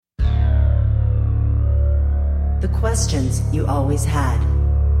questions you always had.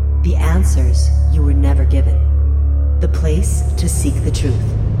 The answers you were never given. The place to seek the truth.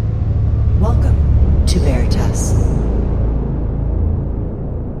 Welcome to Veritas.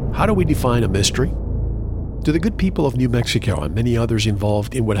 How do we define a mystery? To the good people of New Mexico and many others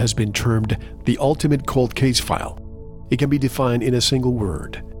involved in what has been termed the ultimate cold case file, it can be defined in a single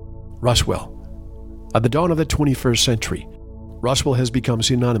word: Roswell. At the dawn of the 21st century, Roswell has become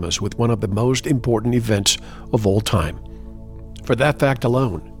synonymous with one of the most important events of all time. For that fact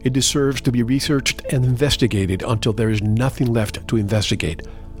alone, it deserves to be researched and investigated until there is nothing left to investigate,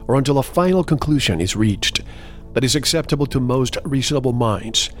 or until a final conclusion is reached that is acceptable to most reasonable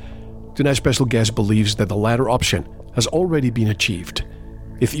minds. Tonight's special guest believes that the latter option has already been achieved.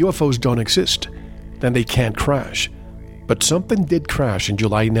 If UFOs don't exist, then they can't crash. But something did crash in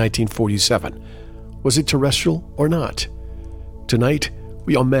July 1947. Was it terrestrial or not? Tonight,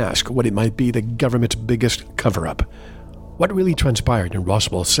 we unmask what it might be the government's biggest cover-up. What really transpired in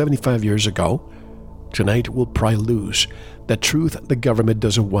Roswell 75 years ago? Tonight, we'll pry loose that truth the government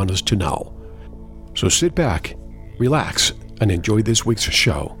doesn't want us to know. So sit back, relax, and enjoy this week's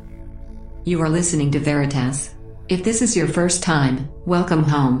show. You are listening to Veritas. If this is your first time, welcome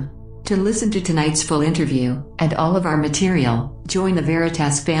home. To listen to tonight's full interview and all of our material, join the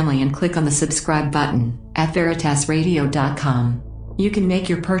Veritas family and click on the subscribe button at veritasradio.com. You can make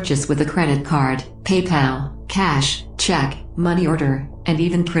your purchase with a credit card, PayPal, cash, check, money order, and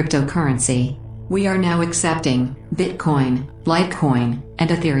even cryptocurrency. We are now accepting Bitcoin, Litecoin, and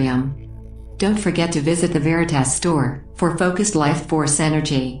Ethereum. Don't forget to visit the Veritas store for Focused Life Force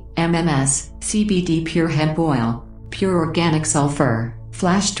Energy, MMS, CBD Pure Hemp Oil, Pure Organic Sulfur,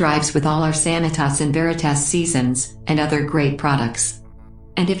 flash drives with all our Sanitas and Veritas seasons, and other great products.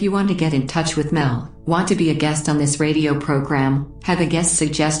 And if you want to get in touch with Mel, want to be a guest on this radio program, have a guest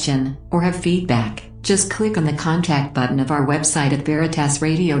suggestion, or have feedback, just click on the contact button of our website at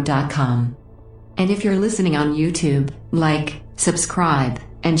veritasradio.com. And if you're listening on YouTube, like, subscribe,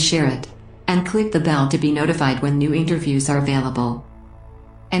 and share it. And click the bell to be notified when new interviews are available.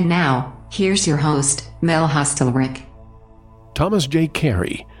 And now, here's your host, Mel Hostelrick. Thomas J.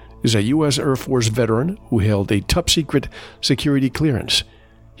 Carey is a U.S. Air Force veteran who held a top-secret security clearance.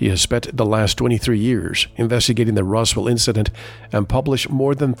 He has spent the last 23 years investigating the Roswell incident and published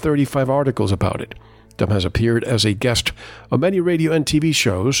more than 35 articles about it. Tom has appeared as a guest on many radio and TV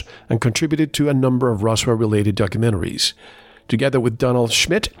shows and contributed to a number of Roswell-related documentaries. Together with Donald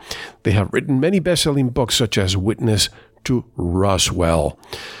Schmitt, they have written many best-selling books such as Witness to Roswell.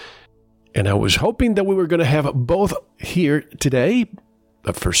 And I was hoping that we were going to have both here today,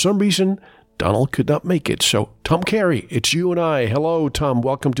 but for some reason, Donald could not make it. So, Tom Carey, it's you and I. Hello, Tom.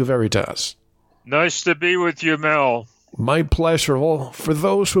 Welcome to Veritas. Nice to be with you, Mel. My pleasure. Well, for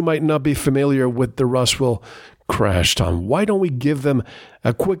those who might not be familiar with the Roswell crash, Tom, why don't we give them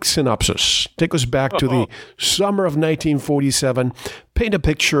a quick synopsis? Take us back to the summer of 1947. Paint a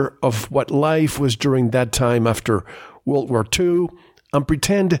picture of what life was during that time after World War II, and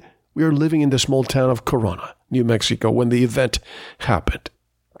pretend we are living in the small town of Corona, New Mexico, when the event happened.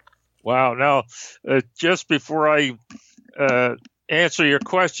 Wow. Now, just before I answer your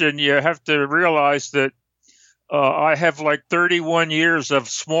question, you have to realize that I have like 31 years of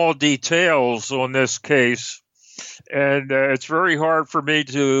small details on this case. And it's very hard for me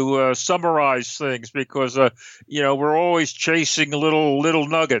to summarize things because, we're always chasing little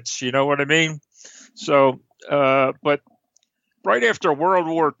nuggets. You know what I mean? So, but right after World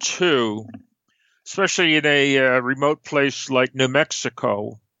War II, especially in a remote place like New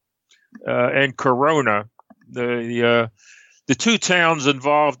Mexico and Corona, the two towns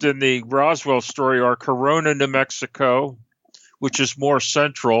involved in the Roswell story are Corona, New Mexico, which is more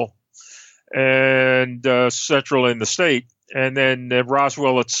central and central in the state, and then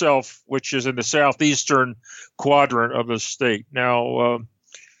Roswell itself, which is in the southeastern quadrant of the state. Now,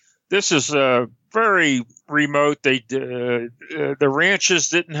 this is very remote. The ranches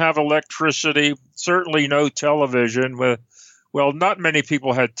didn't have electricity, certainly no television. Well, not many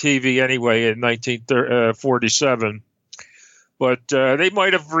people had TV anyway in 1947. But they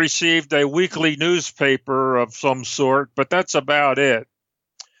might have received a weekly newspaper of some sort, but that's about it.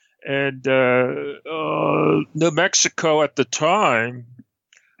 And New Mexico at the time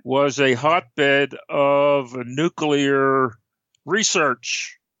was a hotbed of nuclear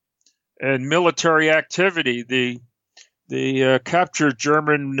research and military activity. The captured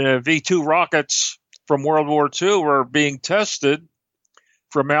German V-2 rockets from World War II were being tested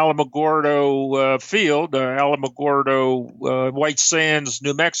from Alamogordo Field, Alamogordo, White Sands,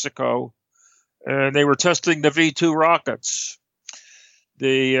 New Mexico, and they were testing the V-2 rockets.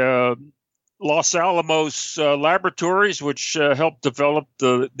 The Los Alamos Laboratories, which helped develop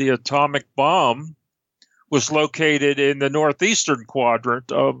the atomic bomb, was located in the northeastern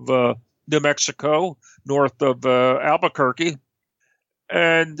quadrant of New Mexico, north of Albuquerque.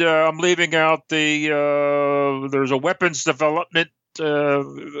 And I'm leaving out there's a weapons development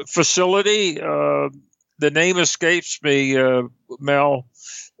facility. The name escapes me, Mel.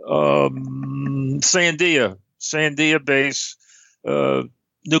 Sandia base,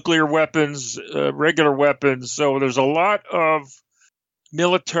 nuclear weapons, regular weapons. So there's a lot of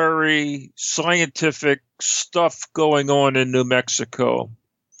military, scientific stuff going on in New Mexico.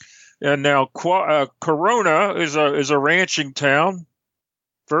 And now Corona is a ranching town,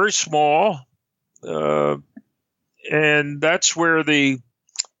 very small, and that's where the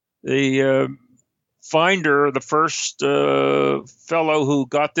finder, the first fellow who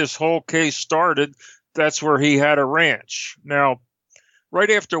got this whole case started, that's where he had a ranch. Now, right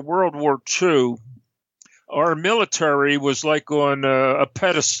after World War II, our military was like on a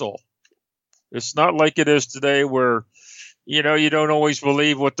pedestal. It's not like it is today where, you don't always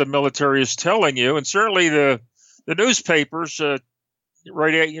believe what the military is telling you. And certainly the newspapers,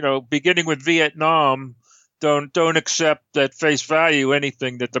 beginning with Vietnam, don't accept at face value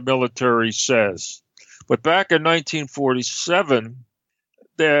anything that the military says. But back in 1947,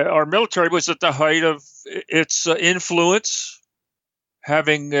 our military was at the height of its influence,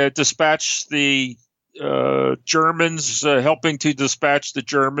 having dispatched the Germans, helping to dispatch the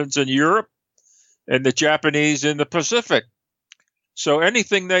Germans in Europe and the Japanese in the Pacific. So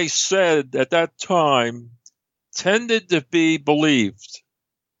anything they said at that time tended to be believed,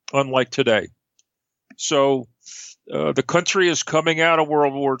 unlike today. So the country is coming out of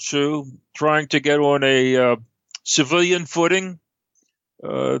World War II, trying to get on a civilian footing.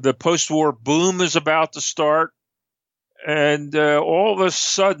 The post-war boom is about to start. And all of a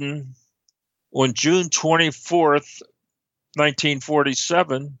sudden, on June 24th,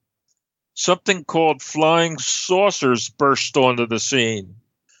 1947, something called flying saucers burst onto the scene.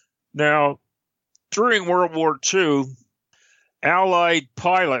 Now, during World War II, Allied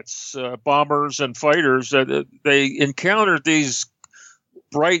pilots, bombers and fighters, they encountered these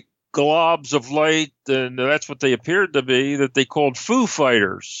bright globs of light, and that's what they appeared to be, that they called Foo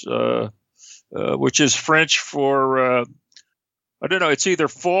Fighters, which is French for, I don't know, it's either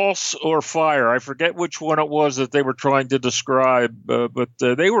false or fire. I forget which one it was that they were trying to describe, but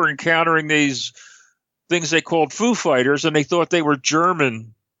they were encountering these things they called Foo Fighters, and they thought they were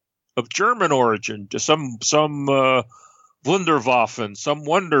German, of German origin, to some Wunderwaffen, some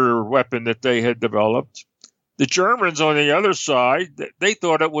wonder weapon that they had developed. The Germans on the other side, they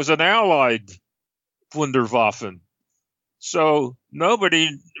thought it was an Allied Wunderwaffen. So nobody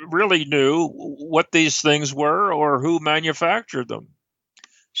really knew what these things were or who manufactured them.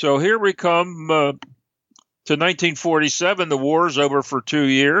 So here we come to 1947. The war's over for 2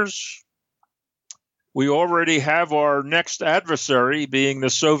 years. We already have our next adversary being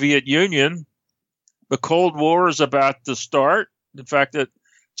the Soviet Union. The Cold War is about to start. In fact, it's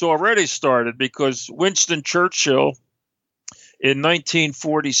already started because Winston Churchill in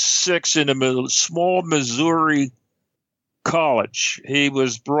 1946 in a small Missouri college, he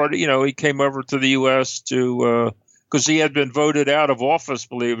was brought, he came over to the U.S. to, because he had been voted out of office,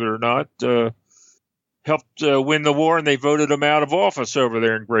 believe it or not, helped win the war, and they voted him out of office over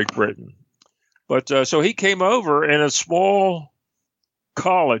there in Great Britain. But so he came over in a small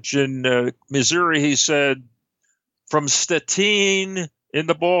college in Missouri. He said, from Stettin in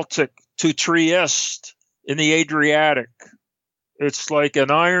the Baltic to Trieste in the Adriatic, it's like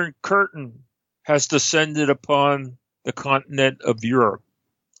an iron curtain has descended upon the continent of Europe.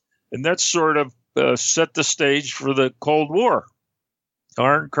 And that sort of set the stage for the Cold War.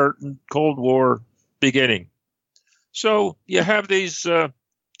 Iron Curtain, Cold War beginning. So you have these June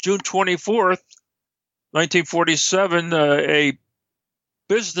 24th, 1947, a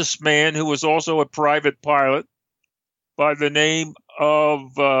businessman who was also a private pilot by the name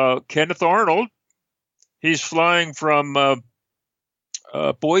of Kenneth Arnold. He's flying from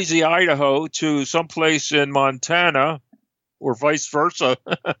Boise, Idaho to someplace in Montana, or vice versa.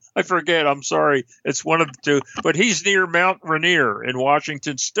 I forget. I'm sorry. It's one of the two. But he's near Mount Rainier in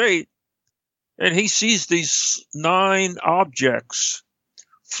Washington State, and he sees these 9 objects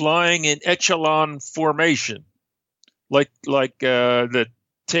flying in echelon formation, like the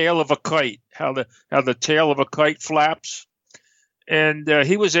tail of a kite. How the tail of a kite flaps, and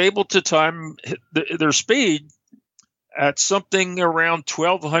he was able to time their speed at something around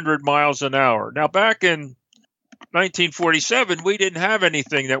 1,200 miles an hour. Now, back in 1947, we didn't have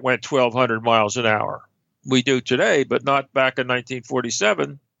anything that went 1,200 miles an hour. We do today, but not back in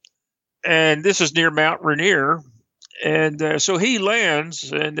 1947. and this is near Mount Rainier. And so he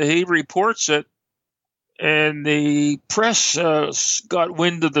lands and he reports it, and the press got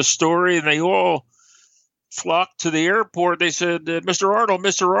wind of the story, and they all flocked to the airport. They said, Mr.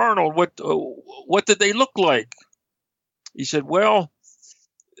 Arnold, what did they look like? He said, well,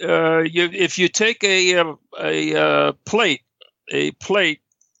 if you take a plate,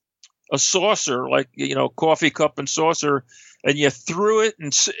 a saucer, like, coffee cup and saucer, and you threw it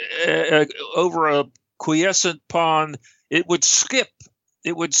over a quiescent pond, it would skip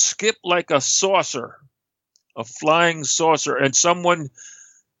like a saucer, a flying saucer. And someone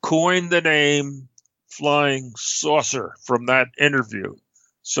coined the name Flying Saucer from that interview.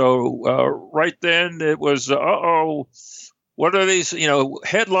 So right then it was, what are these,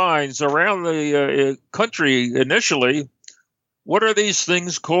 headlines around the country initially? What are these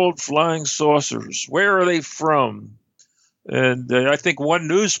things called flying saucers? Where are they from? And I think one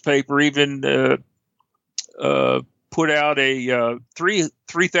newspaper even put out a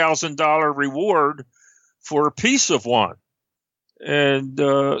 $3,000 reward for a piece of one. And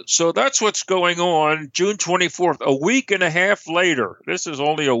so that's what's going on. June 24th, a week and a half later. This is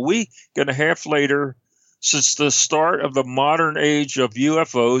only a week and a half later since the start of the modern age of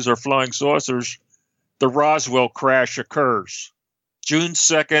UFOs or flying saucers. The Roswell crash occurs. June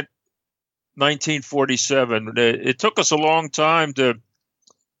 2nd, 1947. It took us a long time to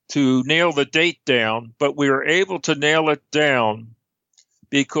nail the date down, but we were able to nail it down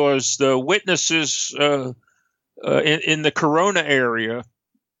because the witnesses in the Corona area,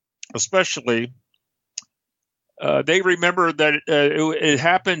 especially, they remember that it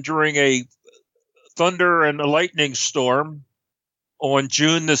happened during a thunder and a lightning storm on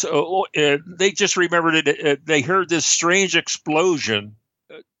June. They just remembered it. They heard this strange explosion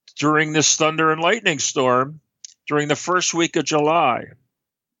during this thunder and lightning storm during the first week of July,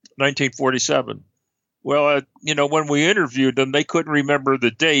 1947. Well, when we interviewed them, they couldn't remember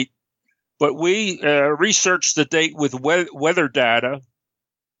the date, but we researched the date with weather data,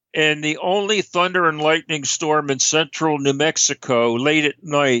 and the only thunder and lightning storm in central New Mexico late at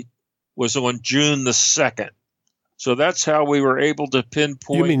night was on June the 2nd. So that's how we were able to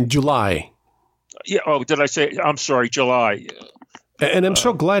pinpoint. You mean July? Yeah. Oh, did I say? I'm sorry, July. And I'm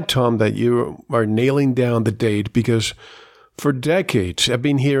so glad, Tom, that you are nailing down the date, because for decades I've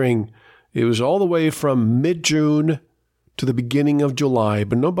been hearing it was all the way from mid-June to the beginning of July,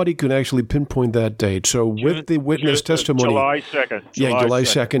 but nobody could actually pinpoint that date. So with the witness testimony... July 2nd. July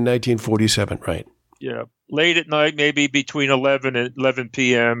 2nd, 1947, right. Yeah, late at night, maybe between 11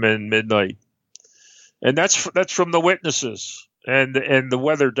 p.m. and midnight. And that's from the witnesses and the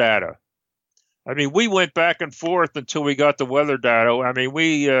weather data. I mean, we went back and forth until we got the weather data. I mean,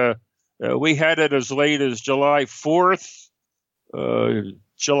 we had it as late as July 4th,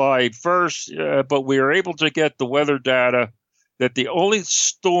 July 1st, but we were able to get the weather data that the only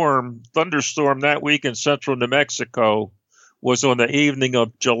thunderstorm that week in central New Mexico was on the evening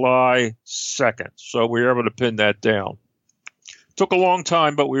of July 2nd. So we were able to pin that down. Took a long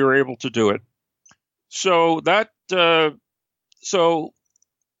time, but we were able to do it. So so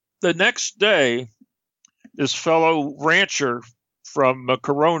the next day, this fellow rancher from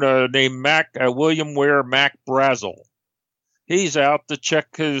Corona named William Ware Mac Brazel, he's out to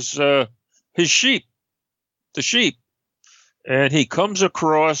check his sheep, and he comes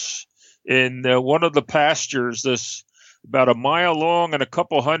across in one of the pastures, this about a mile long and a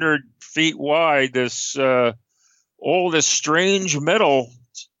couple 100 feet wide, all this strange metal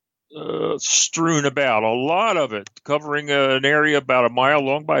strewn about, a lot of it covering an area about a mile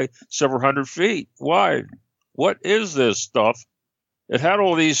long by several hundred feet wide. What is this stuff? It had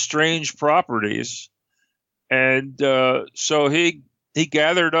all these strange properties. And so he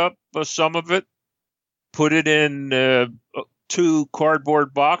gathered up some of it, put it in 2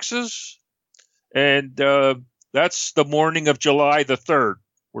 cardboard boxes, and that's the morning of July the 3rd.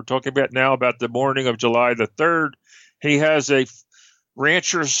 We're talking about the morning of July the 3rd. He has a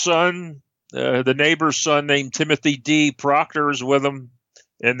rancher's son, the neighbor's son named Timothy D. Proctor is with him,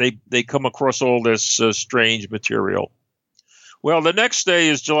 and they come across all this strange material. Well, the next day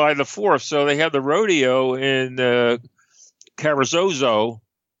is July the 4th, so they have the rodeo in Carrizozo,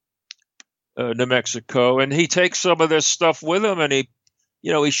 New Mexico, and he takes some of this stuff with him, and he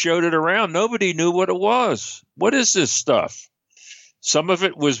showed it around. Nobody knew what it was. What is this stuff? Some of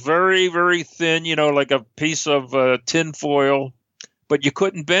it was very, very thin, like a piece of tin foil, but you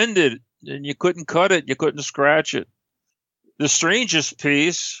couldn't bend it, and you couldn't cut it, you couldn't scratch it. The strangest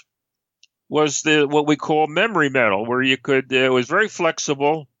piece was what we call memory metal, where it was very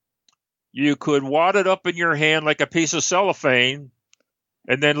flexible. You could wad it up in your hand like a piece of cellophane,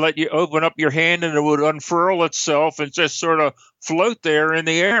 and then let you open up your hand and it would unfurl itself and just sort of float there in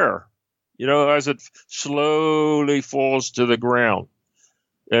the air, as it slowly falls to the ground.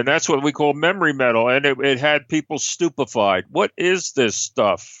 And that's what we call memory metal. And it had people stupefied. What is this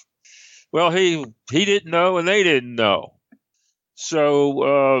stuff? Well, he didn't know and they didn't know.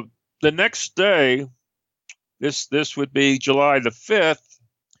 So the next day, this would be July the 5th,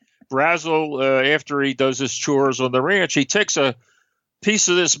 Brazel, after he does his chores on the ranch, he takes a piece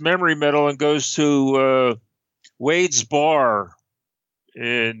of this memory metal and goes to Wade's Bar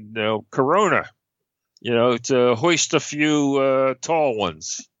in Corona, to hoist a few tall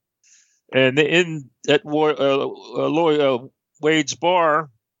ones. And at Wade's Bar,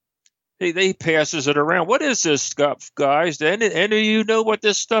 he passes it around. What is this stuff, guys? Any of you know what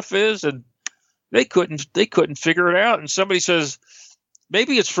this stuff is? And they couldn't figure it out. And somebody says,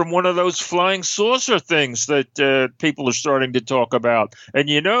 maybe it's from one of those flying saucer things that people are starting to talk about. And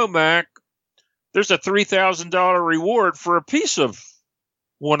Mac, there's a $3,000 reward for a piece of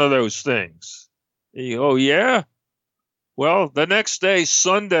one of those things. Oh, yeah? Well, the next day,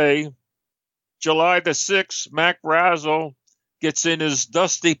 Sunday, July the 6th, Mac Brazel gets in his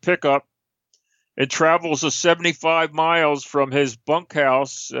dusty pickup and travels the 75 miles from his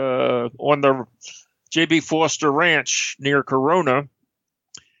bunkhouse on the J.B. Foster Ranch near Corona.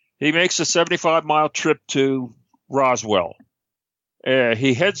 He makes a 75-mile trip to Roswell.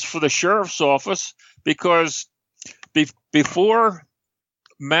 He heads for the sheriff's office because before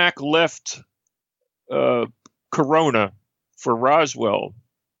Mac left Corona for Roswell,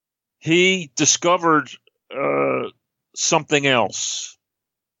 he discovered something else.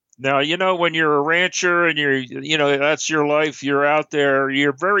 Now, when you're a rancher and that's your life, you're out there,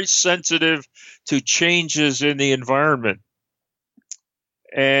 you're very sensitive to changes in the environment.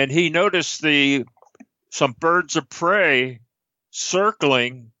 And he noticed some birds of prey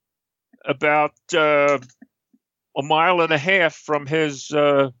circling about a mile and a half from his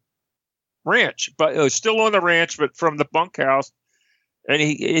ranch, but it was still on the ranch, but from the bunkhouse. And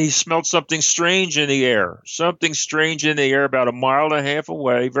he smelled something strange in the air, about a mile and a half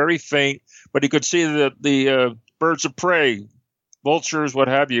away, very faint, but he could see the birds of prey, vultures, what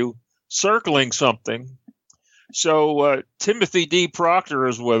have you, circling something. So Timothy D. Proctor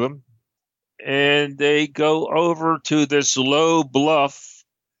is with him, and they go over to this low bluff,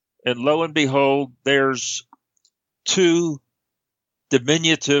 and lo and behold, there's two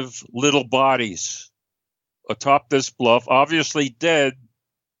diminutive little bodies atop this bluff, obviously dead,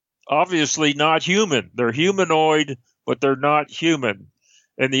 obviously not human. They're humanoid, but they're not human.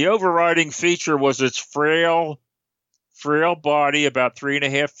 And the overriding feature was its frail body, about 3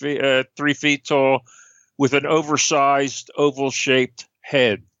 feet tall, with an oversized oval-shaped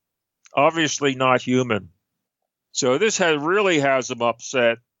head. Obviously not human. So this really has him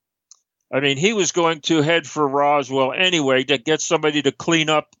upset. I mean, he was going to head for Roswell anyway to get somebody to clean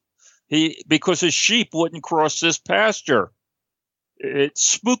up because his sheep wouldn't cross this pasture. It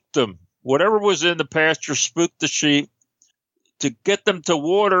spooked them. Whatever was in the pasture spooked the sheep. To get them to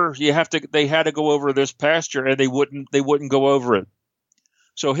water, they had to go over this pasture, and they wouldn't go over it.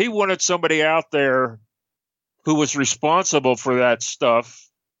 So he wanted somebody out there who was responsible for that stuff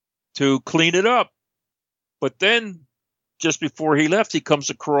to clean it up. But then, just before he left, he comes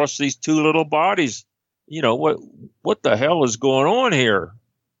across these two little bodies. What the hell is going on here?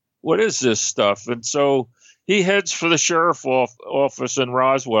 What is this stuff? And so he heads for the sheriff's office in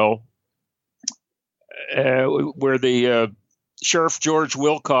Roswell, where the Sheriff George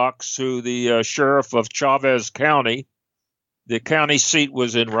Wilcox, who the sheriff of Chavez County, the county seat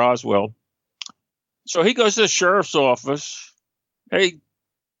was in Roswell. So he goes to the sheriff's office. Hey,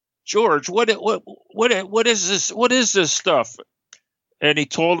 George, what is this? What is this stuff? And he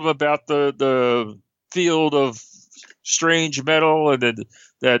told him about the field of strange metal, and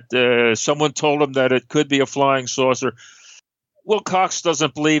that someone told him that it could be a flying saucer. Wilcox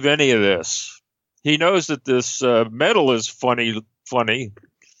doesn't believe any of this. He knows that this metal is funny,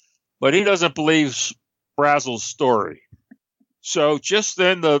 but he doesn't believe Brazel's story. So just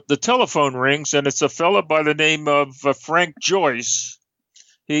then the telephone rings, and it's a fellow by the name of Frank Joyce.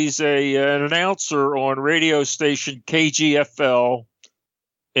 He's an announcer on radio station KGFL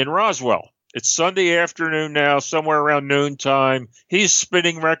in Roswell. It's Sunday afternoon now, somewhere around noontime. He's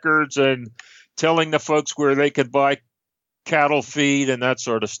spinning records and telling the folks where they could buy cattle feed and that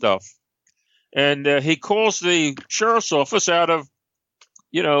sort of stuff. And he calls the sheriff's office out of,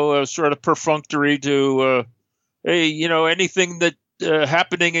 sort of perfunctory to, hey, anything that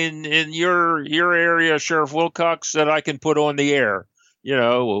happening in your area, Sheriff Wilcox, that I can put on the air.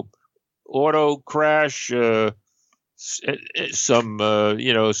 Auto crash, some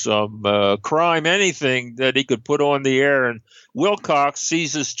crime, anything that he could put on the air. And Wilcox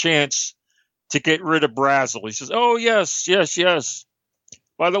sees his chance to get rid of Brazel. He says, "Oh, yes.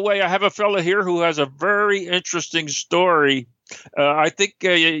 By the way, I have a fellow here who has a very interesting story. I think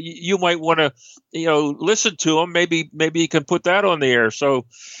you might want to, listen to him. Maybe he can put that on the air." So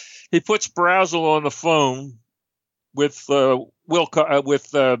he puts Brazel on the phone with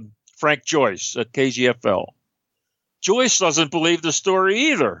Frank Joyce at KGFL. Joyce doesn't believe the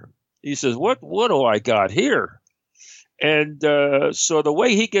story either. He says, "What do I got here?" And so the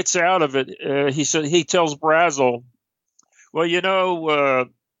way he gets out of it, he tells Brazel, "Well,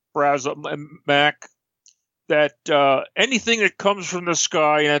 Brazel, Mac, that anything that comes from the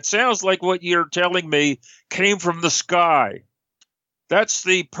sky, and it sounds like what you're telling me came from the sky, that's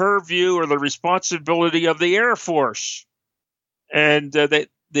the purview or the responsibility of the Air Force." And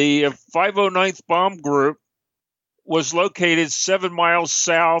the 509th Bomb Group was located 7 miles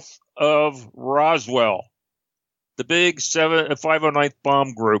south of Roswell, the big 509th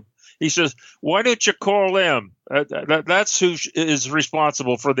Bomb Group. He says, "Why don't you call them? That's who is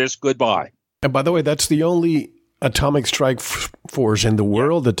responsible for this. Goodbye." And by the way, that's the only atomic strike force in the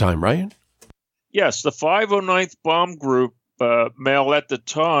world at the time, right? Yes, the 509th Bomb Group, Mel, at the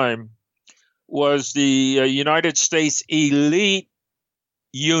time was the United States elite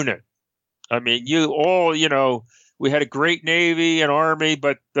unit. I mean, we had a great Navy and Army,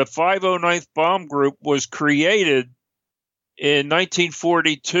 but the 509th Bomb Group was created in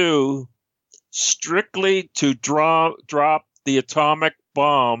 1942 strictly to drop the atomic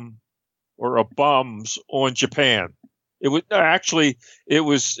bomb or bombs on Japan. It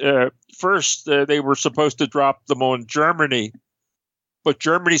was first they were supposed to drop them on Germany, but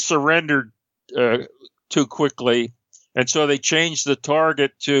Germany surrendered too quickly, and so they changed the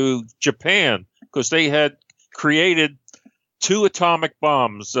target to Japan because they had created 2 atomic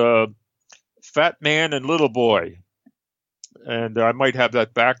bombs, Fat Man and Little Boy. And I might have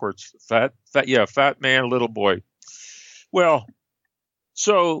that backwards. Fat Man, Little Boy. Well,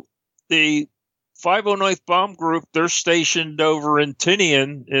 so the 509th Bomb Group, they're stationed over in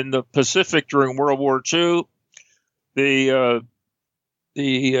Tinian in the Pacific during World War II. The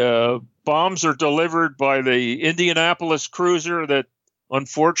bombs are delivered by the Indianapolis cruiser that,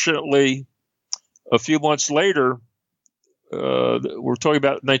 unfortunately, a few months later, we're talking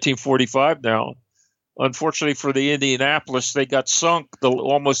about 1945 now. Unfortunately for the Indianapolis, they got sunk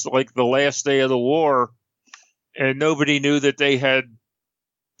almost like the last day of the war, and nobody knew that they had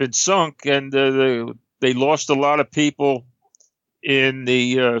been sunk, and they lost a lot of people in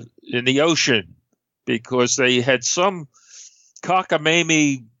the ocean because they had some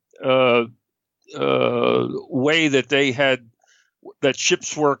cockamamie way that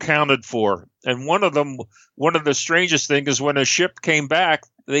ships were accounted for. And one of the strangest things is when a ship came back,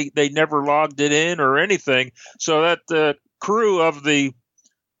 they never logged it in or anything. So that the crew of the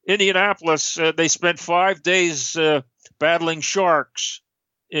Indianapolis, they spent 5 days battling sharks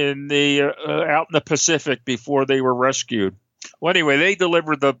out in the Pacific before they were rescued. Well, anyway, they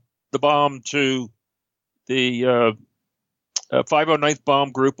delivered the bomb to the 509th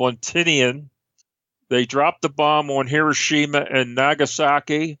Bomb Group on Tinian. They dropped the bomb on Hiroshima and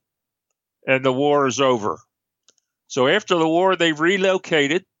Nagasaki, and the war is over. So after the war, they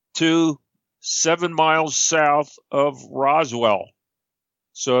relocated to 7 miles south of Roswell.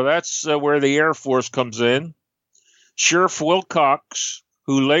 So that's where the Air Force comes in. Sheriff Wilcox,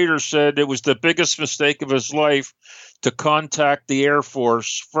 who later said it was the biggest mistake of his life to contact the Air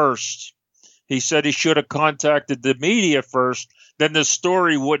Force first. He said he should have contacted the media first, then the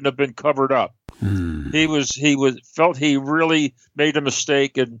story wouldn't have been covered up. He felt he really made a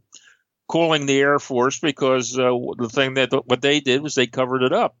mistake in calling the Air Force because the thing what they did was they covered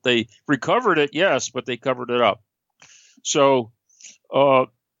it up. They recovered it, yes, but they covered it up. So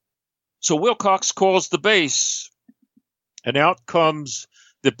Wilcox calls the base, and out comes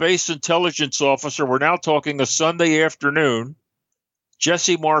the base intelligence officer. We're now talking a Sunday afternoon.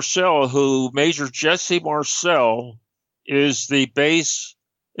 Jesse Marcel, Major Jesse Marcel is the base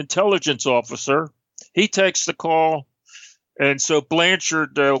intelligence officer. He takes the call, and so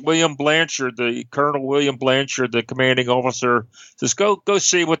William Blanchard, Colonel William Blanchard, the commanding officer, says, go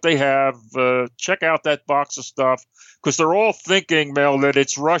see what they have. Check out that box of stuff, because they're all thinking, Mel, that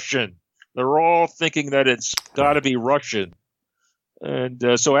it's Russian. They're all thinking that it's got to be Russian.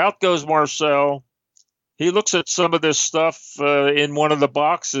 And so out goes Marcel. He looks at some of this stuff in one of the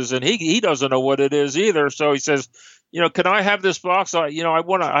boxes, and he doesn't know what it is either. So he says, can I have this box? I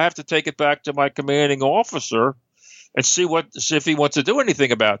have to take it back to my commanding officer and see if he wants to do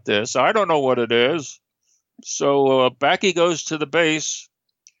anything about this. I don't know what it is. So back he goes to the base.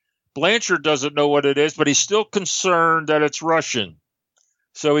 Blanchard doesn't know what it is, but he's still concerned that it's Russian.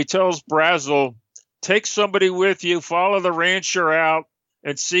 So he tells Brazel, take somebody with you, follow the rancher out,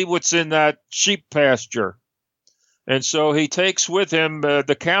 and see what's in that sheep pasture. And so he takes with him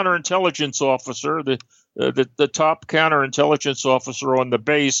the counterintelligence officer, the top counterintelligence officer on the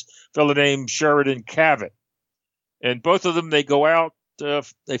base, a fellow named Sheridan Cavett. And both of them, they go out,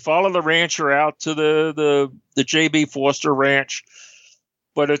 they follow the rancher out to the J.B. Foster Ranch.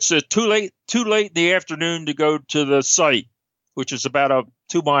 But it's too late in the afternoon to go to the site, which is about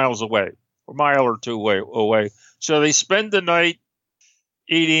 2 miles away, a mile or two away. So they spend the night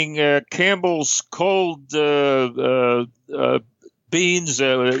eating Campbell's cold beans.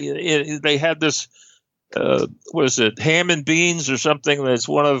 They had this, what is it, ham and beans or something? That's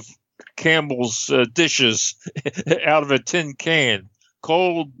one of Campbell's dishes out of a tin can.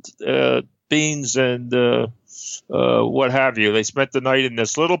 Cold beans and what have you. They spent the night in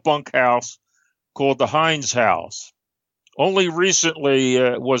this little bunkhouse called the Heinz House. Only recently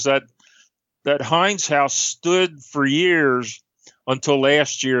was that Heinz House stood for years until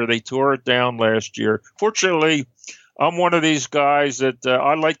last year. They tore it down last year. Fortunately, I'm one of these guys that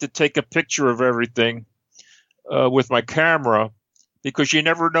I like to take a picture of everything with my camera, because you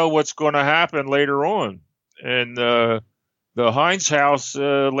never know what's going to happen later on. And the Heinz House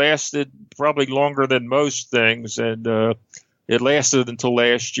lasted probably longer than most things, and it lasted until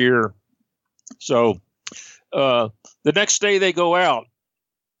last year. So the next day they go out,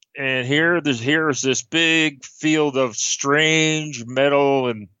 and here's this big field of strange metal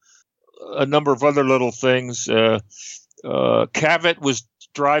and a number of other little things. Cavett was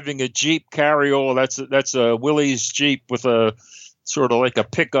driving a Jeep Carryall. That's a Willys Jeep with a sort of like a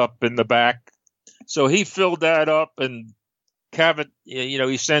pickup in the back. So he filled that up, and Cavett,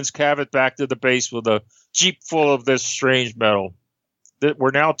 he sends Cavett back to the base with a Jeep full of this strange metal.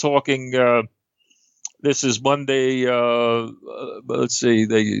 We're now talking. This is Monday. Let's see.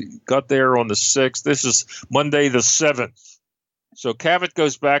 They got there on the 6th. This is Monday the 7th. So Cavett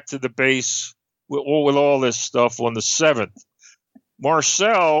goes back to the base with all this stuff on the 7th.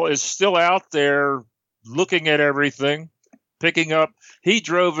 Marcel is still out there looking at everything, picking up. He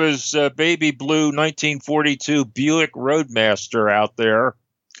drove his baby blue 1942 Buick Roadmaster out there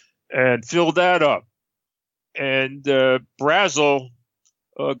and filled that up. And Brazel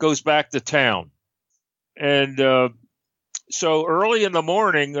goes back to town. And so early in the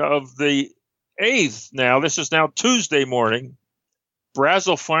morning of the 8th, this is now Tuesday morning,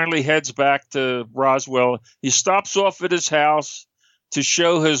 Brazel finally heads back to Roswell. He stops off at his house to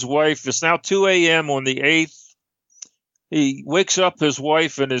show his wife. It's now 2 a.m. on the 8th. He wakes up his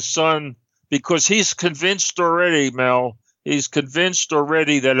wife and his son because he's convinced already, Mel. He's convinced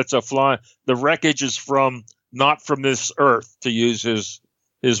already that it's a fly. The wreckage is not from this earth, to use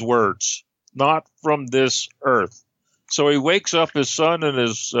his words. Not from this earth. So he wakes up his son and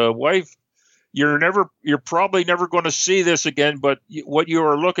his wife. You're probably never going to see this again, but what you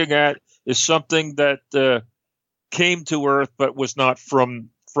are looking at is something that came to Earth but was not from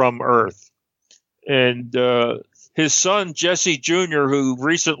Earth. And his son Jesse Jr., who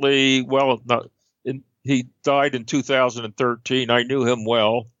recently, he died in 2013. I knew him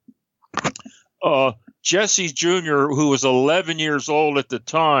well. Jesse Jr., who was 11 years old at the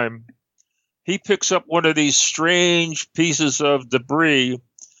time, he picks up one of these strange pieces of debris.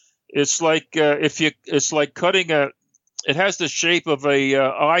 It's like cutting it has the shape of a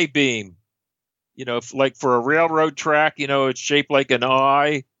I-beam. Like for a railroad track, it's shaped like an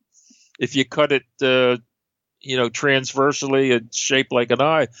eye. If you cut it, transversely, it's shaped like an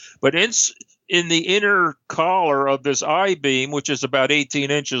eye. But in the inner collar of this I-beam, which is about 18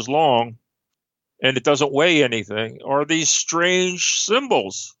 inches long, and it doesn't weigh anything, are these strange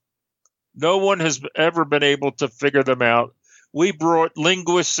symbols. No one has ever been able to figure them out. We brought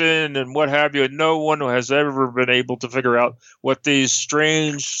linguists in and what have you, and no one has ever been able to figure out what these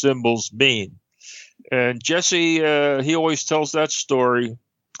strange symbols mean. And Jesse, he always tells that story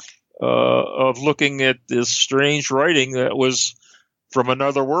of looking at this strange writing that was from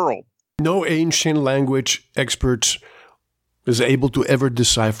another world. No ancient language experts is able to ever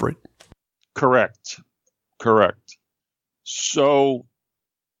decipher it. Correct. So,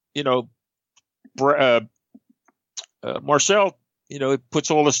 Marcel, puts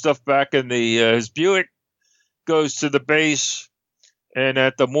all the stuff back in his Buick, goes to the base, and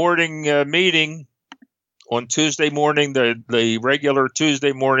at the morning meeting on Tuesday morning, the regular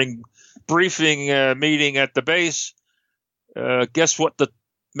Tuesday morning briefing meeting at the base, guess what the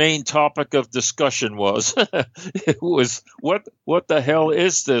main topic of discussion was? It was what the hell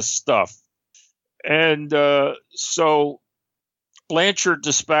is this stuff? And so Blanchard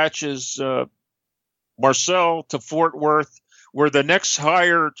dispatches Marcel to Fort Worth, where the next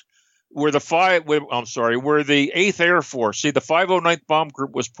hired, where the 8th Air Force. See, the 509th Bomb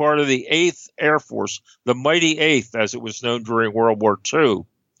Group was part of the 8th Air Force, the Mighty 8th, as it was known during World War II.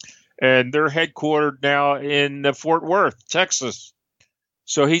 And they're headquartered now in Fort Worth, Texas.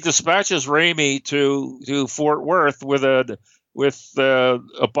 So he dispatches Ramey to Fort Worth with a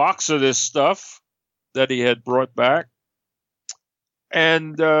box of this stuff that he had brought back.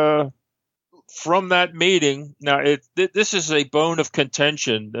 And from that meeting, now this is a bone of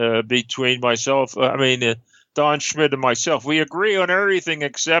contention between Don Schmitt and myself. We agree on everything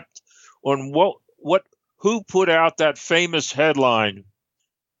except on who put out that famous headline,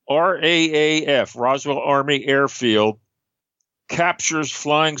 RAAF, Roswell Army Airfield, captures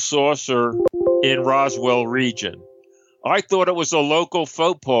flying saucer in Roswell region. I thought it was a local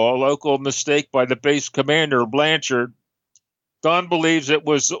faux pas, a local mistake by the base commander, Blanchard. Don believes it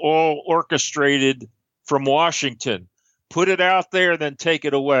was all orchestrated from Washington. Put it out there, then take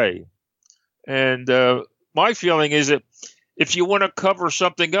it away. And my feeling is that if you want to cover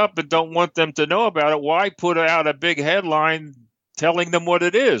something up and don't want them to know about it, why put out a big headline telling them what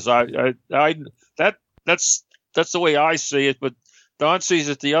it is? That's the way I see it, but Don sees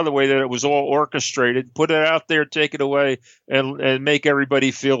it the other way, that it was all orchestrated. Put it out there, take it away, and make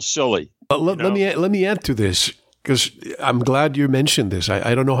everybody feel silly. Let me add to this, because I'm glad you mentioned this.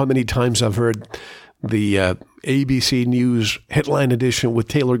 I don't know how many times I've heard the ABC News headline edition with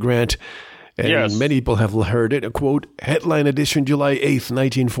Taylor Grant, and yes, many people have heard it. A quote, headline edition, July 8th,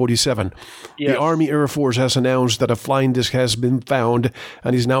 1947. Yes. The Army Air Force has announced that a flying disc has been found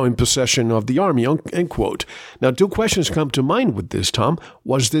and is now in possession of the Army, end quote. Now, two questions come to mind with this, Tom.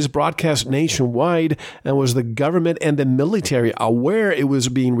 Was this broadcast nationwide, and was the government and the military aware it was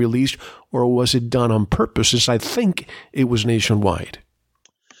being released, or was it done on purpose? Since I think it was nationwide.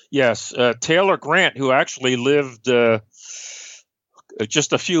 Yes, Taylor Grant, who actually lived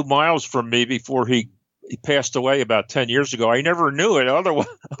just a few miles from me before he passed away about 10 years ago. I never knew it.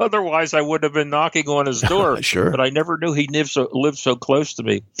 Otherwise, I would have been knocking on his door. Sure. But I never knew he lived so close to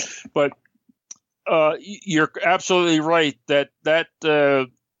me. But you're absolutely right that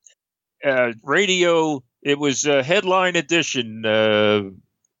radio, it was headline edition,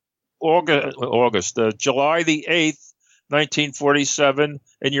 August, July the 8th, 1947.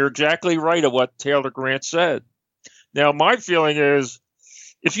 And you're exactly right of what Taylor Grant said. Now, my feeling is,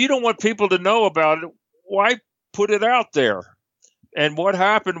 if you don't want people to know about it, why put it out there? And what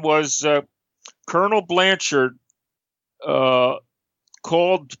happened was Colonel Blanchard called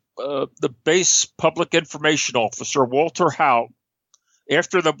the base public information officer, Walter Hout,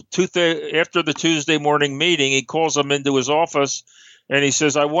 after the Tuesday morning meeting. He calls him into his office, and he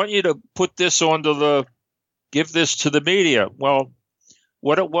says, I want you to put this give this to the media. Well,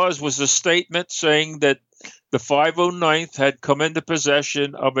 what it was a statement saying that the 509th had come into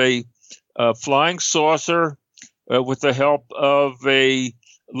possession of a flying saucer with the help of a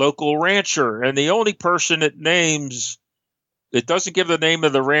local rancher. And the only person it names, it doesn't give the name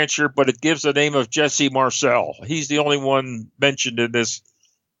of the rancher, but it gives the name of Jesse Marcel. He's the only one mentioned in this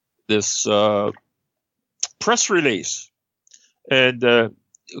press release. And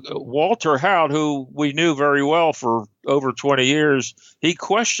Walter Hout, who we knew very well for over 20 years, he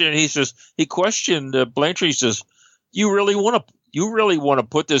questioned Blanchard. He says, you really want to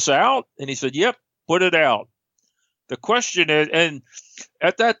put this out? And he said, yep, put it out. The question is, and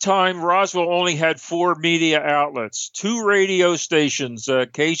at that time, Roswell only had 4 media outlets, 2 radio stations,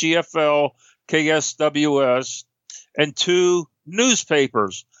 KGFL, KSWS, and 2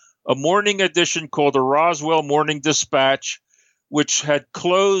 newspapers, a morning edition called the Roswell Morning Dispatch, which had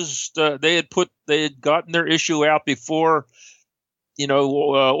closed. They had gotten their issue out before,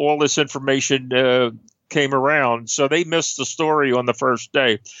 all this information came around. So they missed the story on the first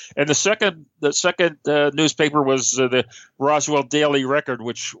day. And the second newspaper was the Roswell Daily Record,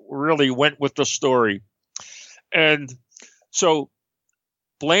 which really went with the story. And so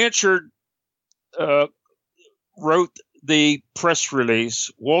Blanchard wrote the press release.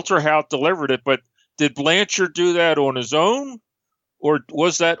 Walter Hout delivered it, but did Blanchard do that on his own? Or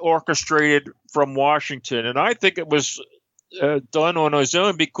was that orchestrated from Washington? And I think it was done on his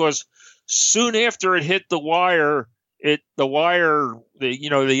own, because soon after it hit the wire, the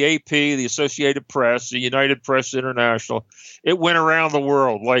AP, the Associated Press, the United Press International, it went around the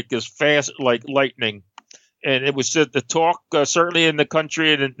world like as fast, like lightning. And it was the talk, certainly in the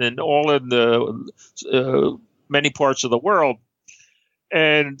country and all in the many parts of the world.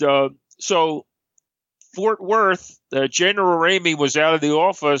 And so Fort Worth, General Ramey was out of the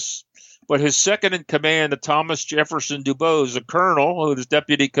office, But his second in command, Thomas Jefferson Dubose, a colonel who was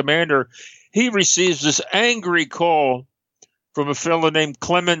deputy commander, he receives this angry call from a fellow named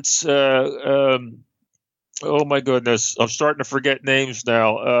Clements. Oh my goodness, I'm starting to forget names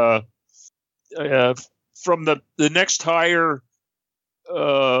now. From the next higher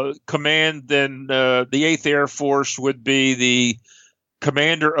command than the 8th Air Force would be the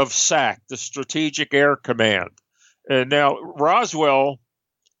commander of SAC, the Strategic Air Command. And now Roswell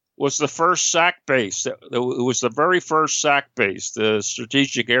was the first SAC base. It was the very first SAC base, the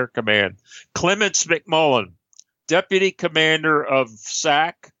Strategic Air Command. Clements McMullen, deputy commander of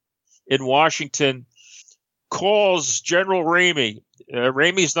SAC in Washington, calls General Ramey.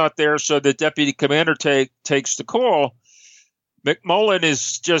 Ramey's not there, so the deputy commander takes the call. McMullen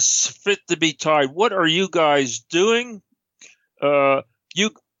is just fit to be tied. What are you guys doing? You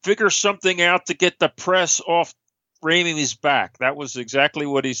figure something out to get the press off Ramey's back. That was exactly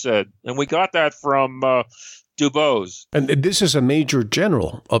what he said. And we got that from Dubose. And this is a major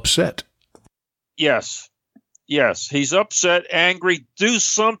general upset. Yes. He's upset, angry. Do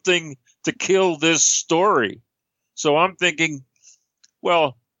something to kill this story. So I'm thinking,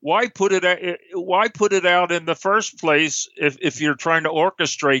 well, why put it out in the first place if you're trying to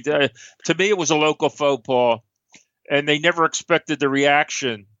orchestrate? To me, it was a local faux pas, and they never expected the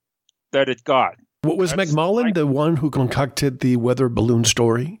reaction that it got. What was McMullen the one who concocted the weather balloon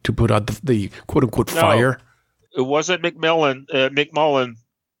story to put out the quote-unquote fire? It wasn't McMullen.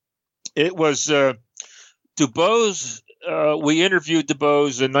 It was Dubose. We interviewed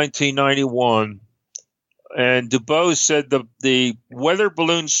Dubose in 1991, and Dubose said the weather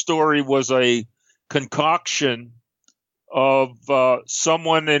balloon story was a concoction of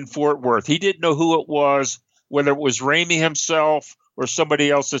someone in Fort Worth. He didn't know who it was, whether it was Ramey himself or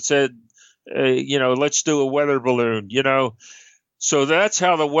somebody else that said, let's do a weather balloon, So that's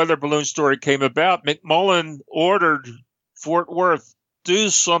how the weather balloon story came about. McMullen ordered Fort Worth, do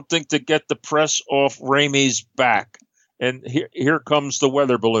something to get the press off Ramey's back. And here comes the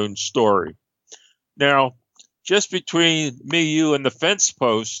weather balloon story. Now, just between me, you, and the fence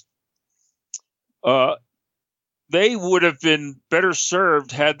post, they would have been better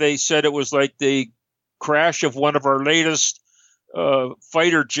served had they said it was like the crash of one of our latest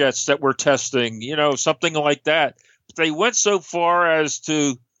fighter jets that we're testing, something like that. But they went so far as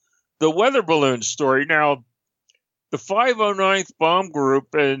to the weather balloon story. Now, the 509th Bomb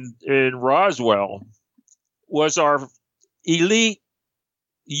Group in Roswell was our elite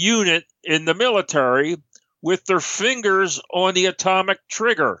unit in the military with their fingers on the atomic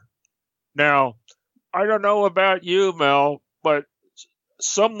trigger. Now, I don't know about you, Mel, but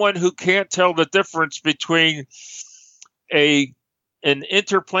someone who can't tell the difference between an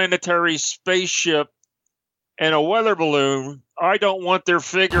interplanetary spaceship and a weather balloon, I don't want their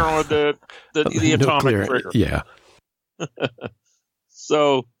finger on the atomic trigger. Yeah.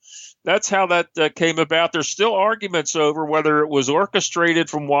 So that's how that came about. There's still arguments over whether it was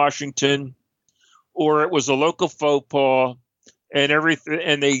orchestrated from Washington or it was a local faux pas and everything.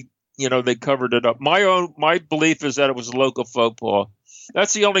 And they covered it up. My belief is that it was a local faux pas.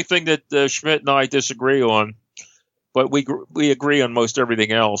 That's the only thing that Schmidt and I disagree on. But we agree on most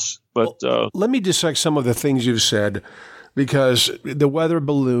everything else. But let me dissect some of the things you've said, because the weather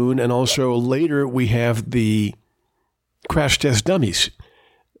balloon, and also later we have the crash test dummies.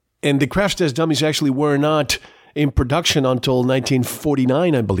 And the crash test dummies actually were not in production until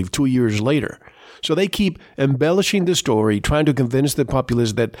 1949, I believe, 2 years later. So they keep embellishing the story, trying to convince the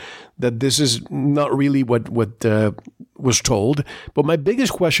populace that this is not really what was told. But my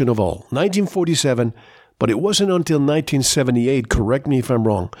biggest question of all, 1947, but it wasn't until 1978, correct me if I'm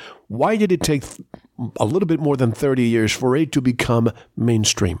wrong, why did it take a little bit more than 30 years for it to become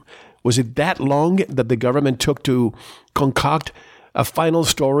mainstream? Was it that long that the government took to concoct a final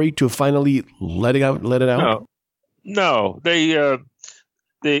story to finally let it out? No. The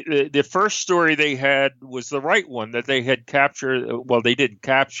first story they had was the right one that they had captured. Well, they didn't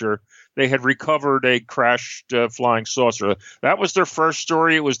capture. They had recovered a crashed flying saucer. That was their first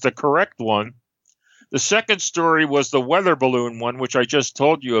story. It was the correct one. The second story was the weather balloon one, which I just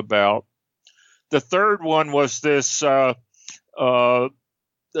told you about. The third one was this high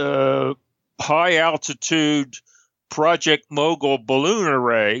altitude Project Mogul balloon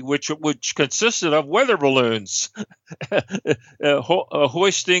array, which consisted of weather balloons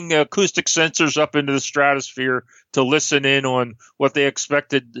hoisting acoustic sensors up into the stratosphere to listen in on what they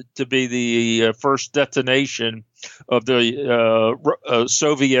expected to be the first detonation of the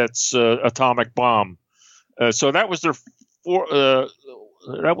Soviets' atomic bomb. So that was their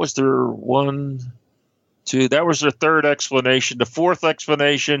that was their third explanation. The fourth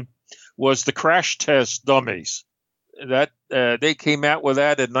explanation was the crash test dummies. That they came out with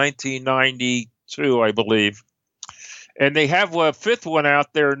that in 1992, I believe. And they have a fifth one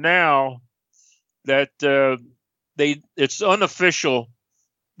out there now that it's unofficial,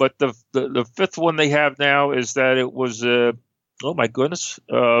 but the fifth one they have now is that it was oh my goodness,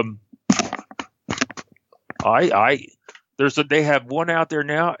 they have one out there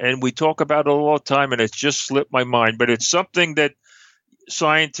now, and we talk about it all the time, and it's just slipped my mind. But it's something that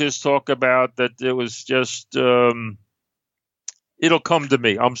scientists talk about that it was just it'll come to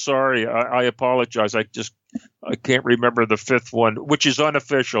me. I'm sorry, I apologize. I can't remember the fifth one, which is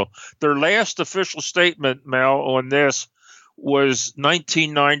unofficial. Their last official statement, Mel, on this was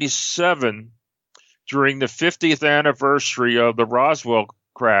 1997 during the 50th anniversary of the Roswell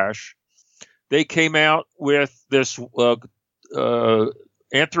crash. They came out with this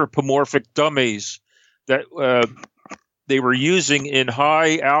anthropomorphic dummies that they were using in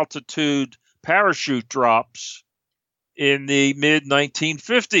high altitude parachute drops in the mid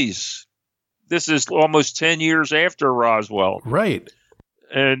 1950s. This is almost 10 years after Roswell. Right.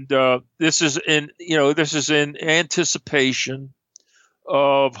 And this is in anticipation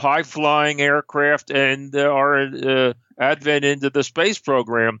of high flying aircraft and our advent into the space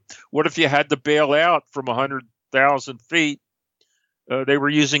program. What if you had to bail out from 100,000 feet? They were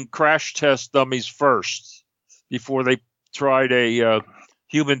using crash test dummies first before they tried a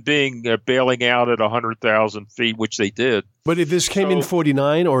human being bailing out at 100,000 feet, which they did. But if this came in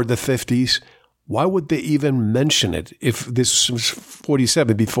 49 or the 50s, why would they even mention it if this was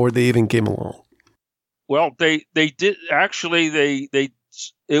 47 before they even came along? Well, they did actually.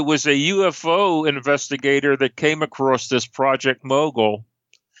 It was a UFO investigator that came across this Project Mogul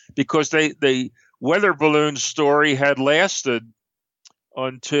because the weather balloon story had lasted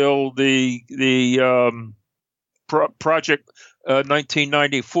until the Project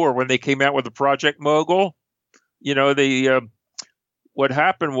 1994 when they came out with the Project Mogul. You know, what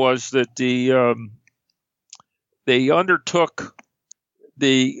happened was that they undertook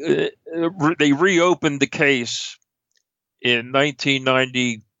they reopened the case in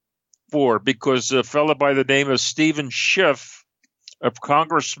 1994 because a fellow by the name of Stephen Schiff, a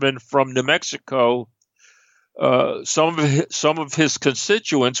congressman from New Mexico, some of his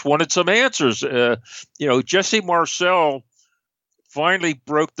constituents wanted some answers. Jesse Marcel finally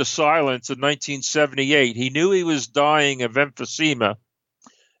broke the silence in 1978. He knew he was dying of emphysema,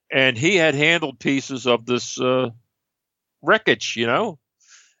 and he had handled pieces of this wreckage,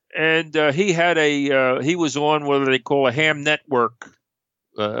 and he was on what they call a ham network,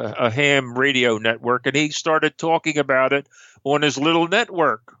 a ham radio network, and he started talking about it on his little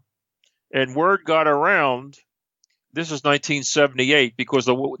network, and word got around. This is 1978 because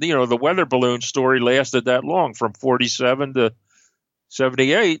the weather balloon story lasted that long, from 47 to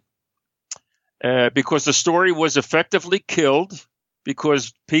 78, because the story was effectively killed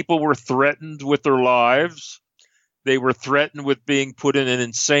because people were threatened with their lives. They were threatened with being put in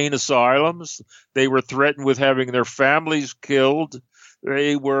insane asylums. They were threatened with having their families killed.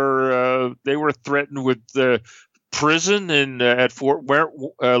 They were threatened with prison at Fort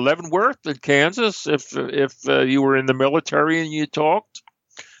Leavenworth in Kansas if you were in the military and you talked.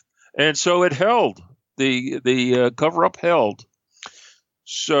 And so it held. The cover-up held.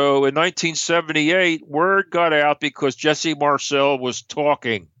 So in 1978, word got out because Jesse Marcel was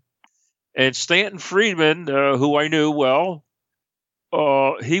talking. And Stanton Friedman, who I knew well,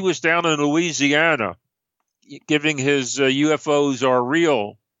 he was down in Louisiana giving his UFOs Are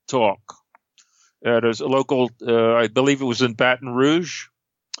Real talk at a local, I believe it was in Baton Rouge.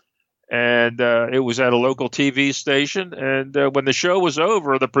 And it was at a local TV station. And when the show was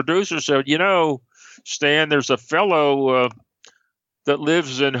over, the producer said, Stan, there's a fellow that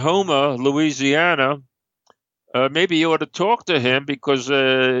lives in Houma, Louisiana. Maybe you ought to talk to him because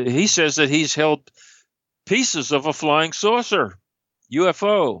he says that he's held pieces of a flying saucer,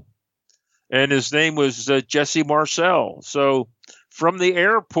 UFO. And his name was Jesse Marcel. So from the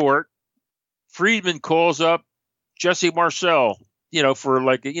airport, Friedman calls up Jesse Marcel,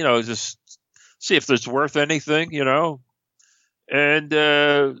 for just see if it's worth anything, And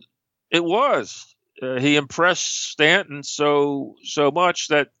it was. He impressed Stanton so much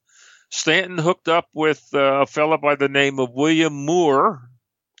that Stanton hooked up with a fellow by the name of William Moore,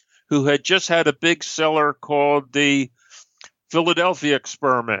 who had just had a big seller called the Philadelphia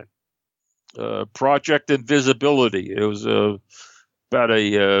Experiment, Project Invisibility. It was about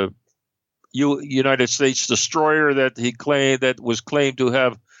a United States destroyer that was claimed to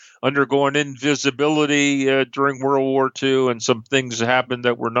have undergone invisibility during World War II, and some things happened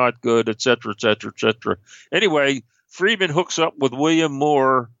that were not good, et cetera, et cetera, et cetera. Anyway, Friedman hooks up with William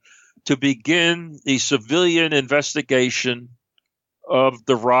Moore, to begin the civilian investigation of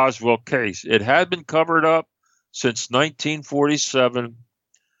the Roswell case. It had been covered up since 1947.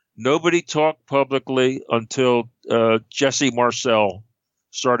 Nobody talked publicly until Jesse Marcel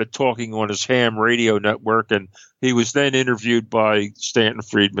started talking on his ham radio network, and he was then interviewed by Stanton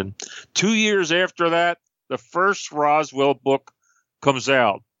Friedman. 2 years after that, the first Roswell book comes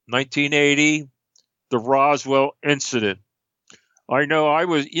out, 1980, The Roswell Incident. I know I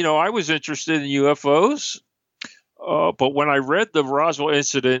was interested in UFOs, but when I read the Roswell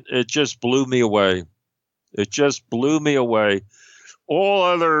Incident, it just blew me away. It just blew me away. All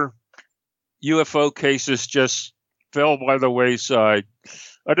other UFO cases just fell by the wayside.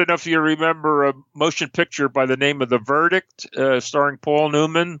 I don't know if you remember a motion picture by the name of The Verdict, starring Paul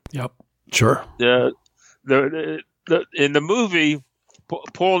Newman. Yep, sure. In the movie,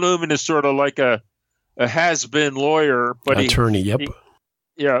 Paul Newman is sort of like a has-been lawyer, but attorney.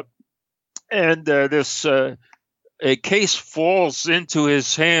 Yeah, and a case falls into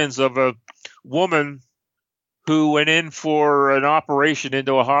his hands of a woman who went in for an operation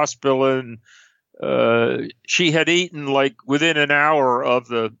into a hospital, and she had eaten like within an hour of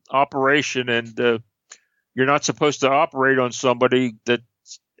the operation, and you're not supposed to operate on somebody that's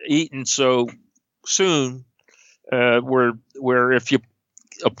eaten so soon. Where if you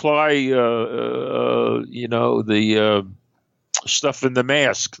apply, the stuff in the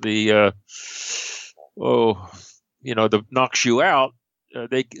mask, that knocks you out.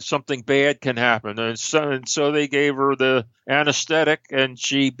 Something bad can happen, and so they gave her the anesthetic, and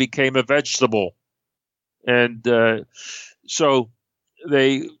she became a vegetable. And so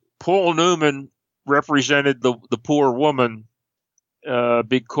Paul Newman represented the poor woman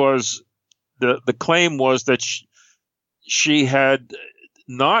because the claim was that she had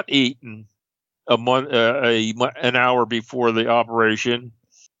not eaten an hour before the operation,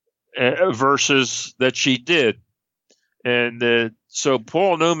 versus that she did. And so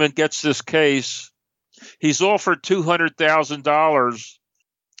Paul Newman gets this case. He's offered $200,000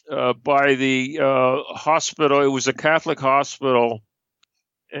 by the hospital. It was a Catholic hospital,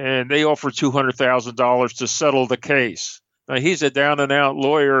 and they offered $200,000 to settle the case. Now, he's a down-and-out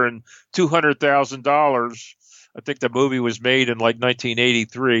lawyer, and $200,000, I think the movie was made in like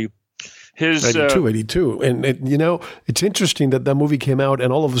 1983. 82. And it's interesting that movie came out,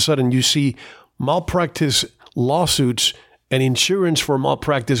 and all of a sudden you see malpractice lawsuits and insurance for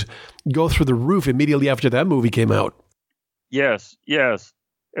malpractice go through the roof immediately after that movie came out. Yes.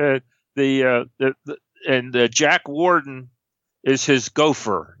 Jack Warden is his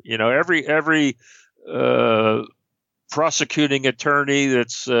gopher. Every prosecuting attorney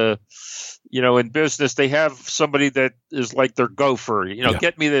that's in business, they have somebody that is like their gopher.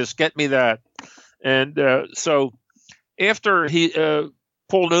 Get me this, get me that, and so after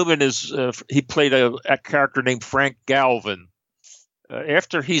Paul Newman he played a character named Frank Galvin.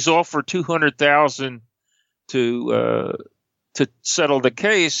 After he's offered $200,000 to settle the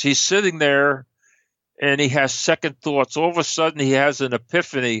case, he's sitting there and he has second thoughts. All of a sudden, he has an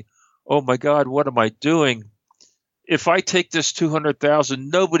epiphany. Oh my God, what am I doing? If I take this $200,000,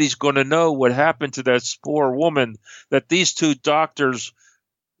 nobody's going to know what happened to that poor woman. That these two doctors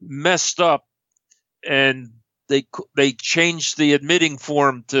messed up, and they changed the admitting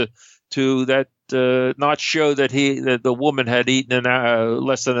form to that not show that the woman had eaten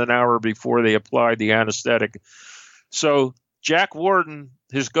less than an hour before they applied the anesthetic. So Jack Warden,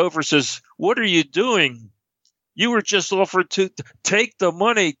 his gopher, says, "What are you doing? You were just offered to take the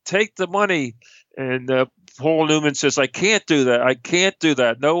money. Take the money." And Paul Newman says, "I can't do that. I can't do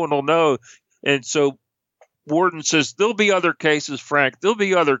that. No one will know." And so Warden says, "There'll be other cases, Frank. There'll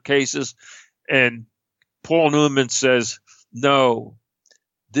be other cases." And Paul Newman says, "No,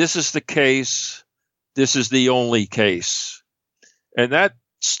 this is the case. This is the only case." And that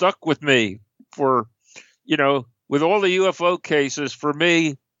stuck with me for, with all the UFO cases, for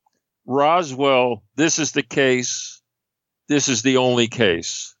me, Roswell, this is the case. This is the only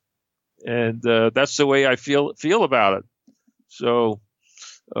case. And that's the way I feel about it. So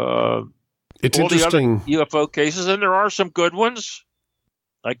it's interesting. The other UFO cases, and there are some good ones.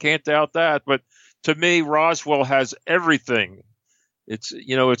 I can't doubt that. But to me, Roswell has everything.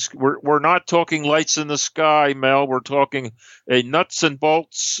 We're not talking lights in the sky, Mel. We're talking a nuts and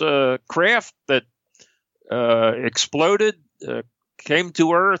bolts craft that exploded, came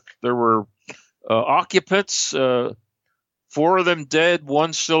to Earth. There were occupants. 4 of them dead,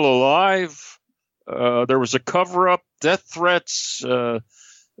 1 still alive. There was a cover-up, death threats,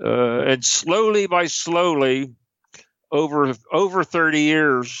 and slowly, over 30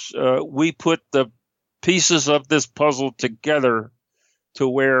 years, we put the pieces of this puzzle together to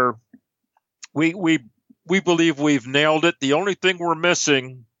where we believe we've nailed it. The only thing we're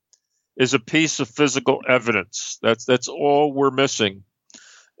missing is a piece of physical evidence. That's all we're missing.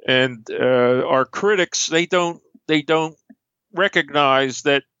 And our critics, they don't recognize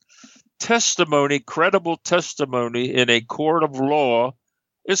that testimony, credible testimony in a court of law,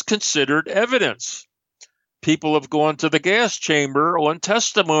 is considered evidence. People have gone to the gas chamber on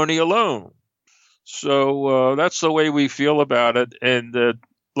testimony alone. So that's the way we feel about it. And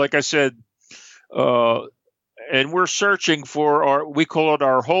like I said, and we're searching for we call it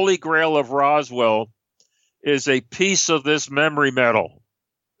our Holy Grail of Roswell, is a piece of this memory metal.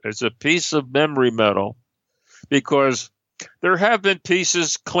 It's a piece of memory metal because there have been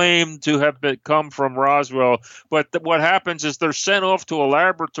pieces claimed to have come from Roswell, but what happens is they're sent off to a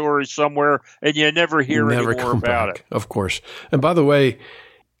laboratory somewhere, and you never hear any more about it. Of course. And by the way,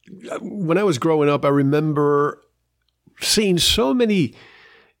 when I was growing up, I remember seeing so many,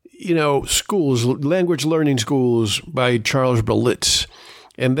 schools, language learning schools by Charles Berlitz.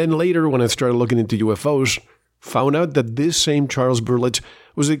 And then later, when I started looking into UFOs, found out that this same Charles Berlitz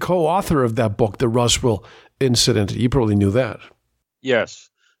was the co-author of that book, The Roswell Incident. You probably knew that. Yes.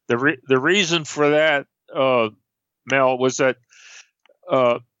 The reason for that, Mel, was that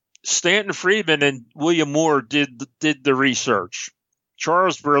Stanton Friedman and William Moore did the research.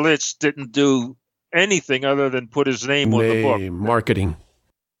 Charles Berlitz didn't do anything other than put his name on the book. Marketing.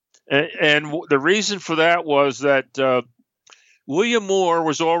 And the reason for that was that William Moore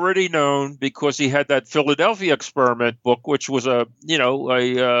was already known because he had that Philadelphia Experiment book, which was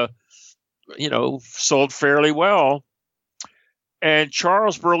sold fairly well. And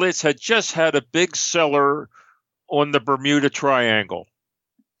Charles Berlitz had just had a big seller on the Bermuda Triangle.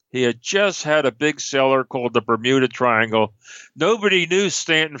 He had just had a big seller called the Bermuda Triangle. Nobody knew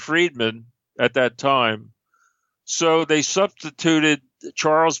Stanton Friedman at that time. So they substituted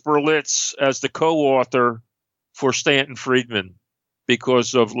Charles Berlitz as the co-author for Stanton Friedman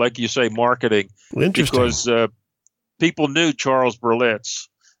because of, like you say, marketing. Interesting. Because people knew Charles Berlitz,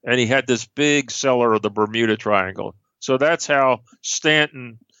 and he had this big seller of the Bermuda Triangle. So that's how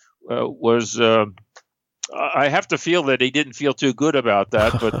Stanton was. I have to feel that he didn't feel too good about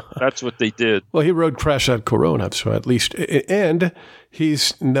that, but that's what they did. Well, he wrote Crash at Corona, so at least. And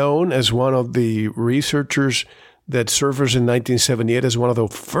he's known as one of the researchers that surfaced in 1978 as one of the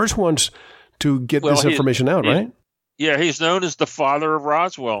first ones to get this information out, right? Yeah, he's known as the father of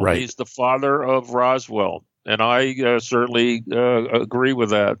Roswell. Right. He's the father of Roswell. And I certainly agree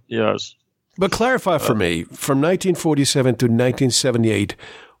with that, yes. But clarify for me, from 1947 to 1978,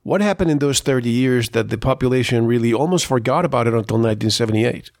 what happened in those 30 years that the population really almost forgot about it until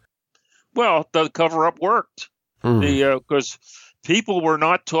 1978? Well, the cover-up worked because people were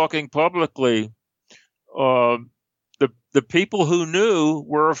not talking publicly. The people who knew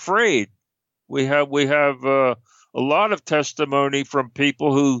were afraid. We have a lot of testimony from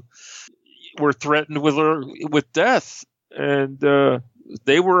people who were threatened with death, and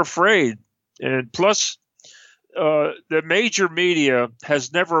they were afraid. And plus, the major media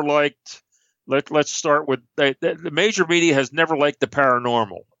has never liked. Let's start with the major media has never liked the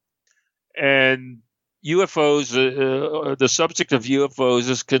paranormal, and UFOs. The subject of UFOs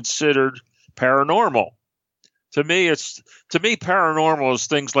is considered paranormal. To me, paranormal is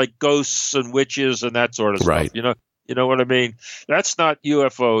things like ghosts and witches and that sort of right. stuff. You know what I mean? That's not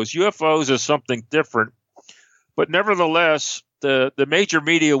UFOs. UFOs is something different. But nevertheless, the major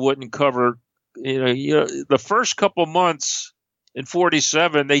media wouldn't cover. The first couple months in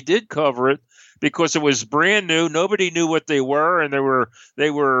 47, they did cover it because it was brand new. Nobody knew what they were, and they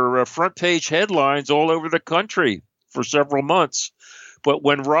were front page headlines all over the country for several months. But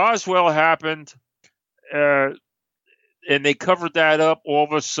when Roswell happened, and they covered that up, all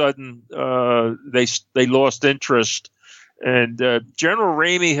of a sudden they lost interest. And General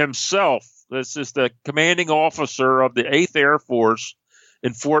Ramey himself, this is the commanding officer of the 8th Air Force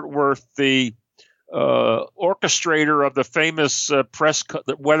in Fort Worth, the orchestrator of the famous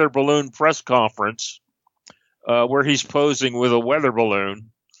the weather balloon press conference, where he's posing with a weather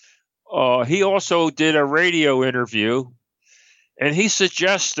balloon. He also did a radio interview, and he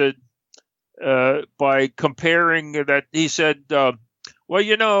suggested, by comparing that, he said,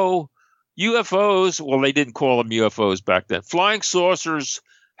 UFOs, well, they didn't call them UFOs back then. Flying saucers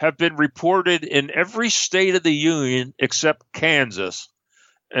have been reported in every state of the union except Kansas.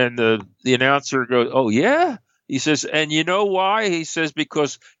 And the announcer goes, oh, yeah? He says, and you know why? He says,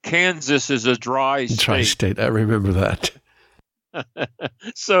 because Kansas is a dry state. Dry state, I remember that.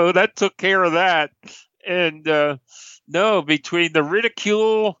 So that took care of that. And between the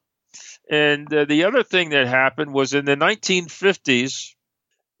ridicule and the other thing that happened was in the 1950s,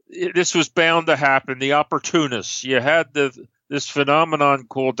 this was bound to happen. The opportunists. You had this phenomenon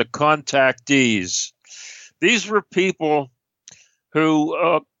called the contactees. These were people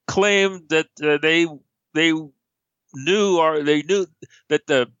who claimed that they knew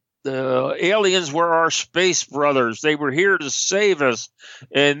that the aliens were our space brothers. They were here to save us.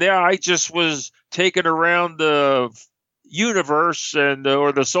 And I just was taken around the universe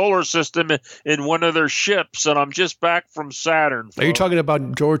or the solar system in one of their ships, and I'm just back from Saturn. Are you talking about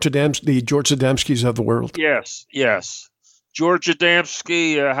the George Adamskis of the world? Yes. George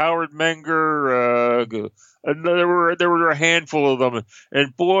Adamski, Howard Menger, and there were a handful of them,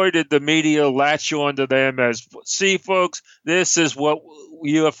 and boy, did the media latch on to them as, see, folks, this is what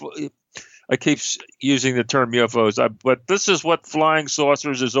UFO. I keep using the term UFOs, but this is what flying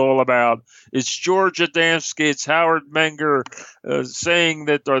saucers is all about. It's George Adamski, it's Howard Menger saying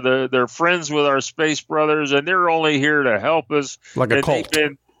that they're friends with our space brothers, and they're only here to help us. Like a cult.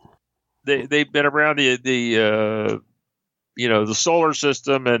 They've been around the solar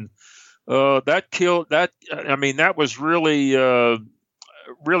system, and that killed that. I mean, that was really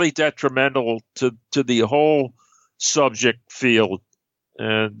really detrimental to the whole subject field.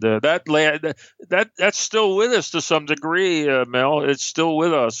 And that's still with us to some degree, Mel. It's still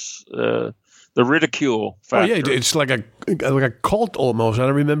with us. The ridicule factor. Oh yeah, it's like a cult almost. I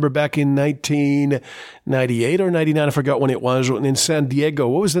remember back in 1998 or 99, I forgot when it was, in San Diego.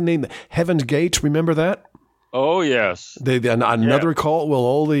 What was the name? Heaven's Gates. Remember that? Oh yes. Another cult. Well,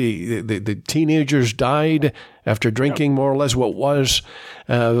 all the teenagers died after drinking more or less what was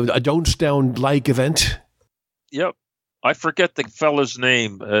a Jonestown-like event. Yep. I forget the fella's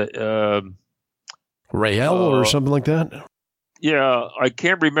name. Rael or something like that? Yeah, I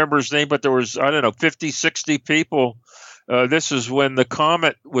can't remember his name, but there was, 50, 60 people. This is when the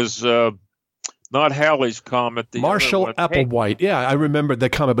comet was not Halley's comet. Marshall Applewhite. Yeah, I remember the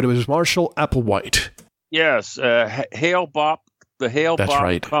comet, but it was Marshall Applewhite. Yes, Hale-Bopp, the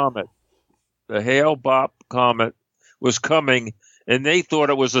Hale-Bopp comet. The Hale-Bopp comet was coming, and they thought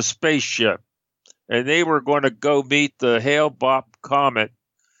it was a spaceship. And they were going to go meet the Hale-Bopp comet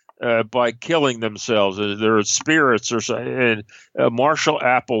by killing themselves. They're spirits or something. And Marshall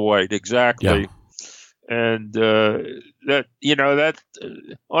Applewhite, exactly. Yeah. And that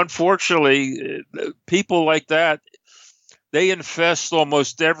unfortunately, people like that, they infest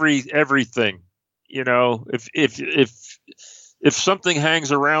almost everything. You know, if something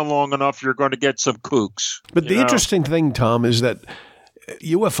hangs around long enough, you're going to get some kooks. But the interesting thing, Tom, is that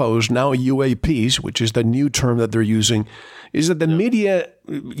UFOs, now UAPs, which is the new term that they're using, is that the media,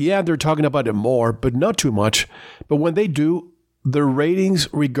 they're talking about it more, but not too much. But when they do, the ratings,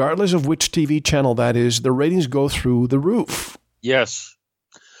 regardless of which TV channel that is, the ratings go through the roof. Yes.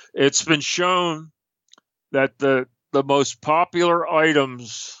 It's been shown that the most popular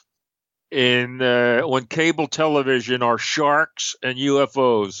items on cable television are sharks and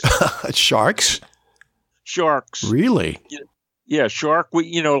UFOs. Sharks? Sharks. Really? Yeah, Shark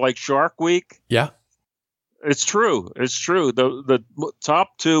Week, like Shark Week. Yeah. It's true. It's true. The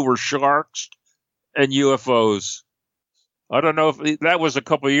top two were sharks and UFOs. I don't know if that was a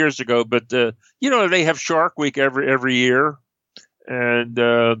couple of years ago, but they have Shark Week every year, and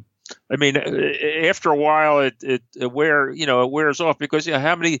after a while it wears off because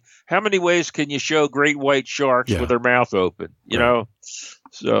how many ways can you show great white sharks with their mouth open? You know,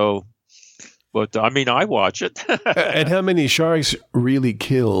 so. But, I watch it. And how many sharks really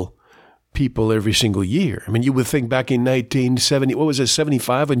kill people every single year? I mean, you would think back in 1970,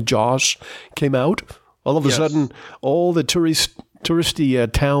 75 when Jaws came out? All of a sudden, all the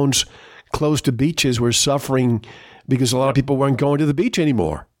touristy towns close to beaches were suffering because a lot of people weren't going to the beach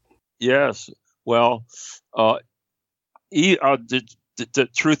anymore. Yes. Well, the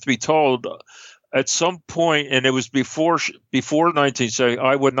truth be told, at some point, and it was before 1970,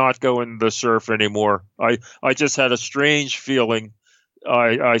 I would not go in the surf anymore. I just had a strange feeling.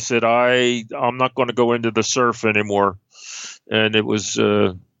 I said I'm not going to go into the surf anymore, and it was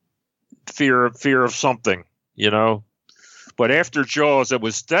fear of something, But after Jaws, it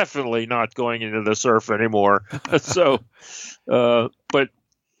was definitely not going into the surf anymore. So, but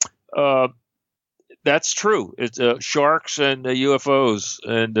that's true. It's sharks and UFOs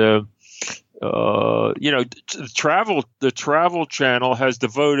and. The Travel Channel has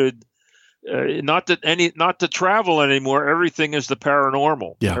devoted not to travel anymore. Everything is the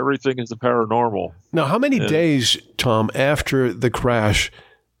paranormal. Yeah. Everything is the paranormal. Now, how many days, Tom, after the crash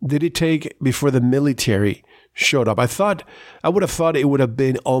did it take before the military showed up? I would have thought it would have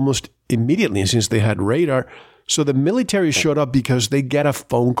been almost immediately since they had radar. So the military showed up because they get a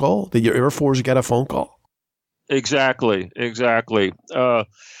phone call. The Air Force got a phone call. Exactly.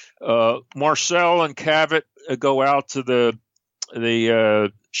 Marcel and Cabot go out to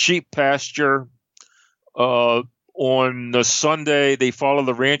the sheep pasture on the Sunday. They follow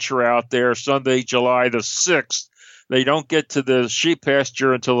the rancher out there Sunday, July the 6th. They don't get to the sheep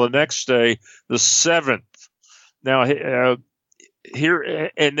pasture until the next day, the 7th. Now,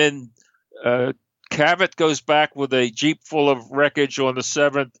 here, and then Cabot goes back with a jeep full of wreckage on the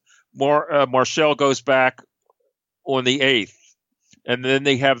 7th. Marcel goes back on the 8th. And then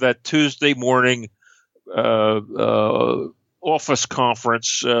they have that Tuesday morning office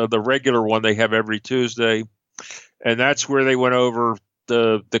conference, the regular one they have every Tuesday. And that's where they went over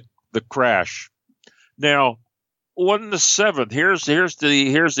the crash. Now, on the 7th, here's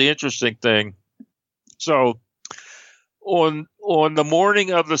the interesting thing. So, on the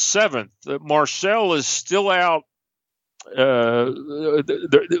morning of the 7th, Marcel is still out.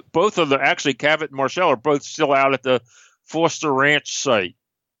 Both of them, actually, Cabot and Marcel are both still out at the Foster Ranch site.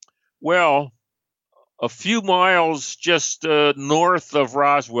 Well, a few miles just north of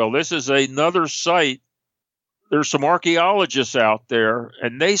Roswell, this is another site. There's some archaeologists out there,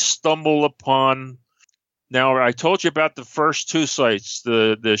 and they stumble upon. Now, I told you about the first two sites,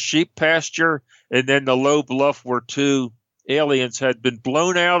 the sheep pasture and then the low bluff where two aliens had been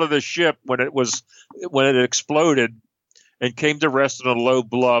blown out of the ship when it exploded and came to rest on a low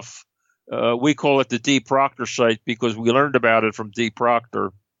bluff. We call it the D. Proctor site because we learned about it from D.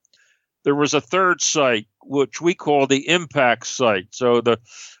 Proctor. There was a third site, which we call the impact site. So the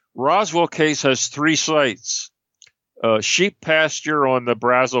Roswell case has three sites. Sheep pasture on the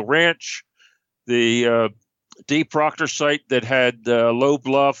Brazel Ranch, the D. Proctor site that had low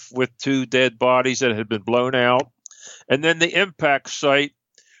bluff with two dead bodies that had been blown out, and then the impact site,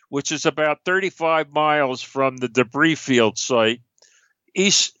 which is about 35 miles from the debris field site,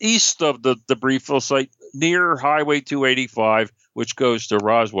 east of the debris field site, near Highway 285, which goes to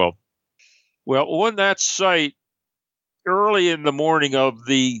Roswell. Well, on that site, early in the morning of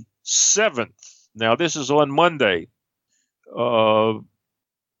the 7th, now this is on Monday,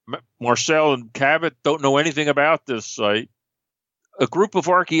 Marcel and Cabot don't know anything about this site. A group of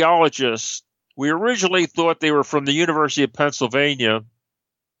archaeologists, we originally thought they were from the University of Pennsylvania,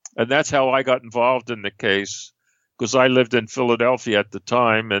 and that's how I got involved in the case, because I lived in Philadelphia at the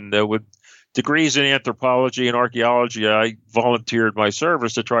time, and with degrees in anthropology and archaeology, I volunteered my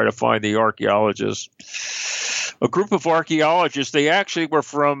service to try to find the archaeologists. A group of archaeologists, they actually were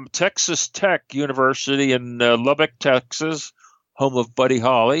from Texas Tech University in Lubbock, Texas, home of Buddy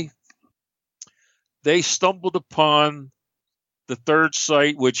Holly. They stumbled upon the third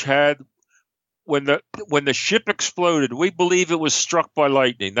site, which had, when the ship exploded, we believe it was struck by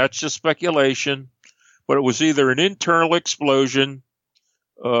lightning. That's just speculation, but it was either an internal explosion.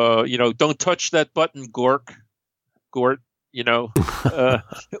 Don't touch that button, Gort, or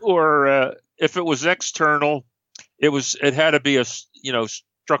if it was external, it had to be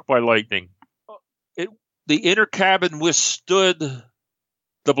struck by lightning. The inner cabin withstood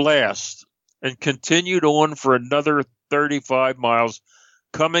the blast and continued on for another 35 miles,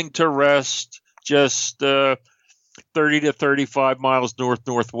 coming to rest just 30 to 35 miles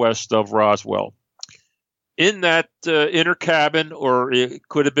northwest of Roswell. In that inner cabin, or it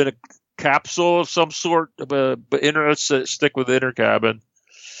could have been a capsule of some sort, but let's stick with the inner cabin,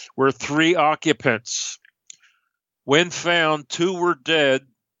 were three occupants. When found, two were dead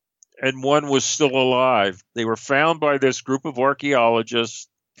and one was still alive. They were found by this group of archaeologists,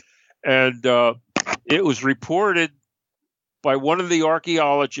 and it was reported by one of the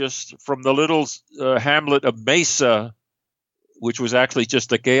archaeologists from the little hamlet of Mesa, which was actually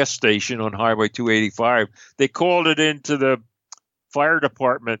just a gas station on Highway 285. They called it into the fire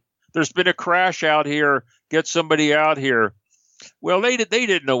department. There's been a crash out here. Get somebody out here. Well, they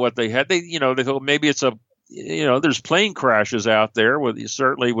didn't know what they had. They thought maybe it's there's plane crashes out there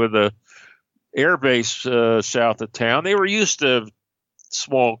certainly with a air base south of town. They were used to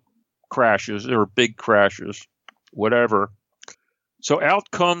small crashes or big crashes, whatever. So out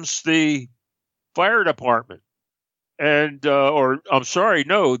comes the fire department. And,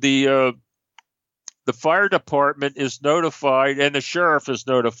 the fire department is notified and the sheriff is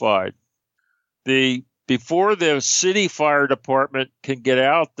notified. Before the city fire department can get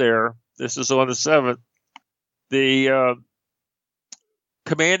out there, this is on the 7th, the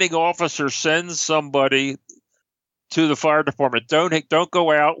commanding officer sends somebody to the fire department. Don't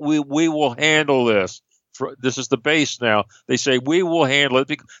go out. We will handle this. This is the base now. They say, we will handle it.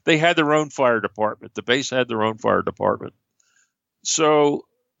 Because they had their own fire department. The base had their own fire department. So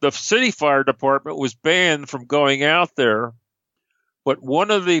the city fire department was banned from going out there. But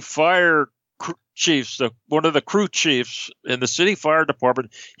one of the fire chiefs, one of the crew chiefs in the city fire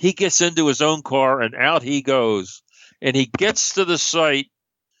department, he gets into his own car and out he goes. And he gets to the site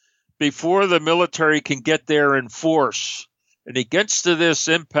before the military can get there in force. And he gets to this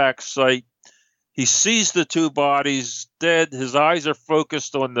impact site. He sees the two bodies dead. His eyes are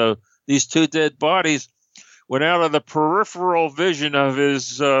focused on these two dead bodies. When out of the peripheral vision of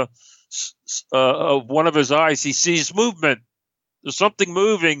his of one of his eyes, he sees movement. There's something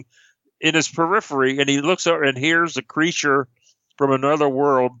moving in his periphery, and he looks over and hears a creature from another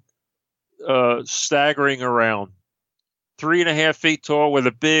world staggering around. 3.5 feet tall with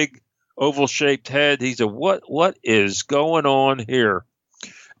a big oval-shaped head. He said, what is going on here?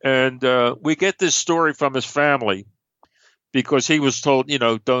 And we get this story from his family because he was told,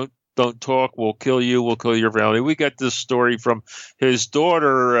 don't talk, we'll kill you, we'll kill your family. We get this story from his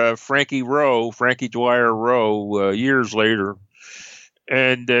daughter, Frankie Dwyer Rowe, years later.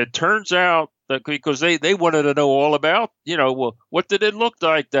 And it turns out that because they wanted to know all about, well, what did it look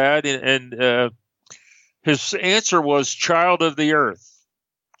like, Dad? And his answer was child of the earth.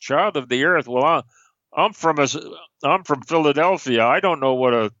 Child of the earth. Well, I'm from Philadelphia. I don't know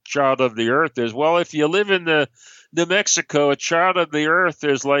what a child of the earth is. Well, if you live in New Mexico, a child of the earth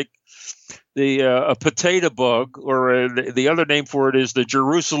is like a potato bug, or the other name for it is the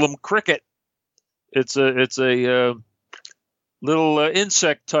Jerusalem cricket. It's a little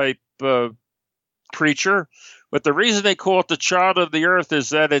insect type creature, but the reason they call it the child of the earth is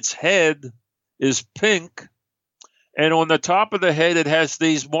that its head is pink, and on the top of the head it has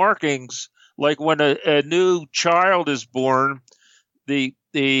these markings, like when a new child is born, the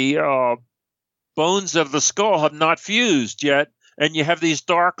bones of the skull have not fused yet, and you have these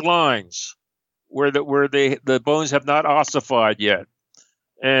dark lines where the bones have not ossified yet.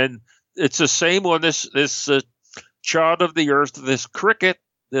 And it's the same on this child of the earth, this cricket,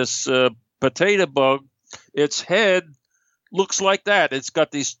 this potato bug. Its head looks like that. It's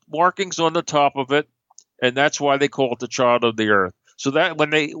got these markings on the top of it, and that's why they call it the child of the earth. So that when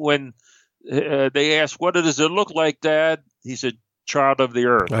they asked, what does it look like, Dad? He said, child of the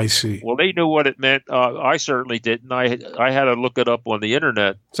earth. I see. Well, they knew what it meant. I certainly didn't. I had to look it up on the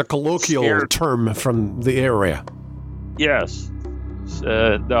internet. It's a colloquial term from the area. Yes.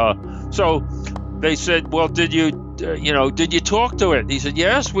 So they said, well, did you talk to it? He said,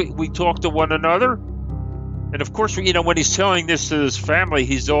 yes, we talked to one another. And of course, when he's telling this to his family,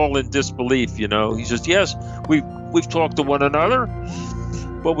 he's all in disbelief. He says, yes, we've talked to one another.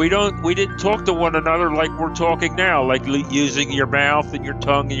 But we didn't talk to one another like we're talking now, like using your mouth and your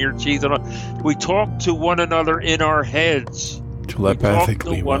tongue and your teeth. We talked to one another in our heads.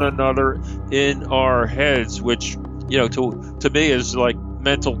 Telepathically. We talked to one another in our heads, which, to me is like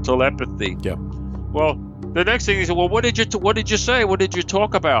mental telepathy. Yeah. Well, the next thing he said, well, what did you say? What did you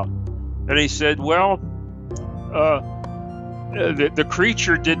talk about? And he said, well, the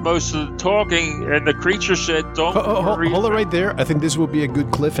creature did most of the talking, and the creature said, don't worry. Hold it right there. I think this will be a good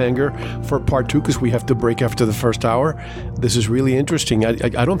cliffhanger for part 2 because we have to break after the first hour. This is really interesting.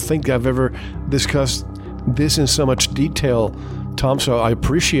 I don't think I've ever discussed this in so much detail, Tom, so I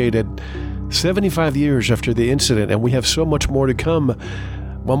appreciate it. 75 years after the incident, and we have so much more to come.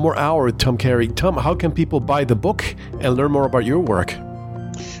 One more hour with Tom Carey. Tom, how can people buy the book and learn more about your work?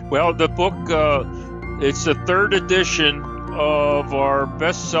 Well, the book, it's the 3rd edition of our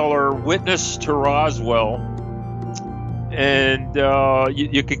bestseller, Witness to Roswell. And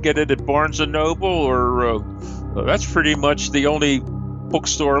you can get it at Barnes & Noble, or that's pretty much the only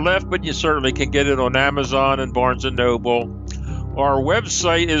bookstore left, but you certainly can get it on Amazon and Barnes & Noble. Our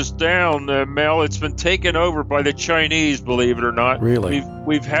website is down, Mel. It's been taken over by the Chinese, believe it or not. Really?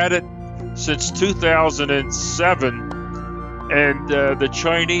 We've had it since 2007, and the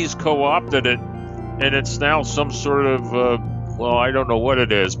Chinese co-opted it. And it's now some sort of, I don't know what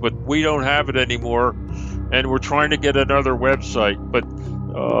it is, but we don't have it anymore. And we're trying to get another website. But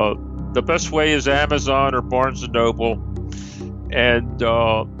the best way is Amazon or Barnes & Noble. And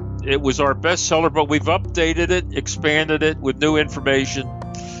it was our bestseller, but we've updated it, expanded it with new information.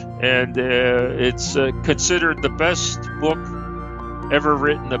 And it's considered the best book ever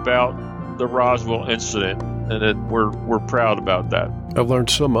written about the Roswell incident. And we're proud about that. I've learned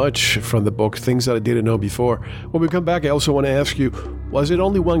so much from the book, things that I didn't know before. When we come back, I also want to ask you, was it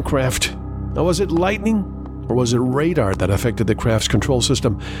only one craft? Now, was it lightning or was it radar that affected the craft's control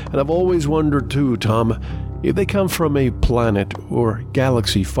system? And I've always wondered too, Tom, if they come from a planet or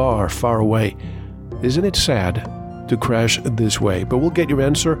galaxy far, far away, isn't it sad to crash this way? But we'll get your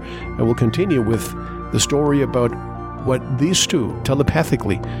answer, and we'll continue with the story about what these two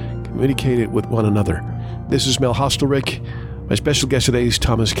telepathically communicated with one another. This is Mel Hostelrick. My special guest today is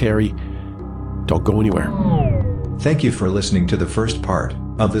Thomas Carey. Don't go anywhere. Thank you for listening to the first part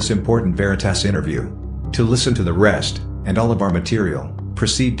of this important Veritas interview. To listen to the rest, and all of our material,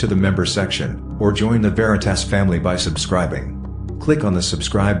 proceed to the Members section, or join the Veritas family by subscribing. Click on the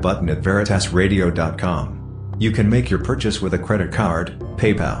subscribe button at veritasradio.com. You can make your purchase with a credit card,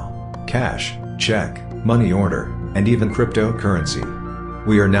 PayPal, cash, check, money order, and even cryptocurrency.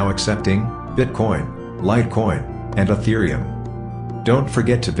 We are now accepting Bitcoin, Litecoin, and Ethereum. Don't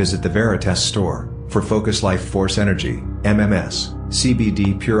forget to visit the Veritas store for Focus Life Force Energy, MMS,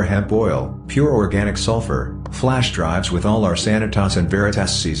 CBD Pure Hemp Oil, Pure Organic Sulfur, flash drives with all our Sanitas and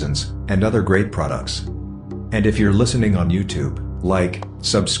Veritas seasons, and other great products. And if you're listening on YouTube, like,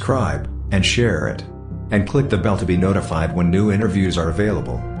 subscribe, and share it. And click the bell to be notified when new interviews are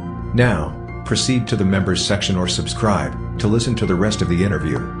available. Now, proceed to the Members section or subscribe to listen to the rest of the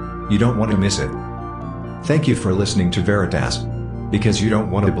interview. You don't want to miss it. Thank you for listening to Veritas. Because you don't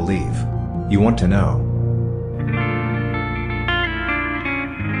want to believe. You want to know.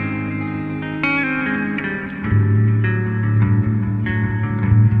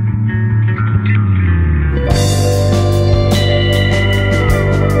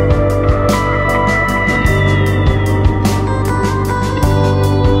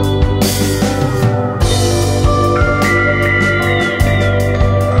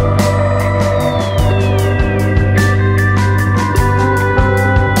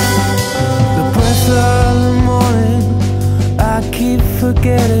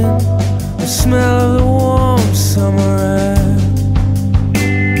 Forgetting the smell of the warm summer air.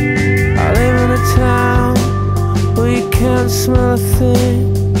 I live in a town where you can't smell a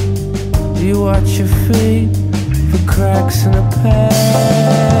thing. You watch your feet for cracks in the pavement.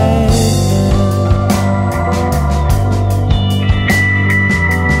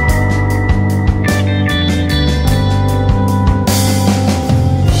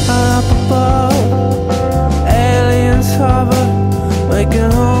 Up above, aliens hover,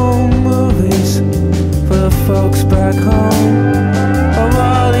 making home movies for the folks back home. Of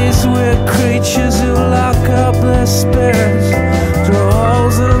all these weird creatures who lock up their spirits, draw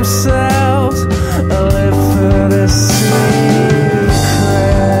holes in themselves, and live for their secrets.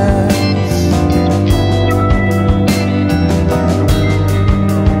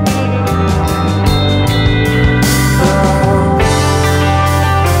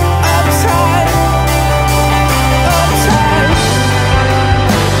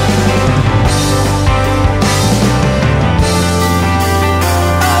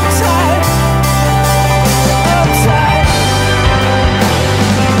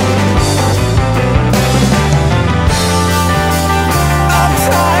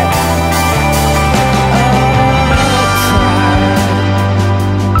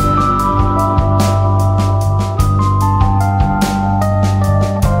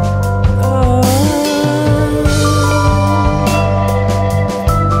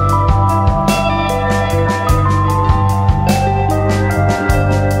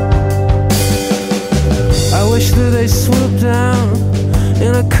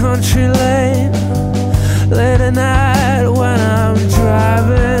 Country lane, late at night when I'm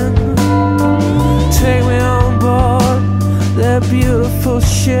driving. Take me on board their beautiful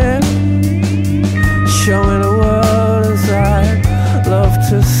ship.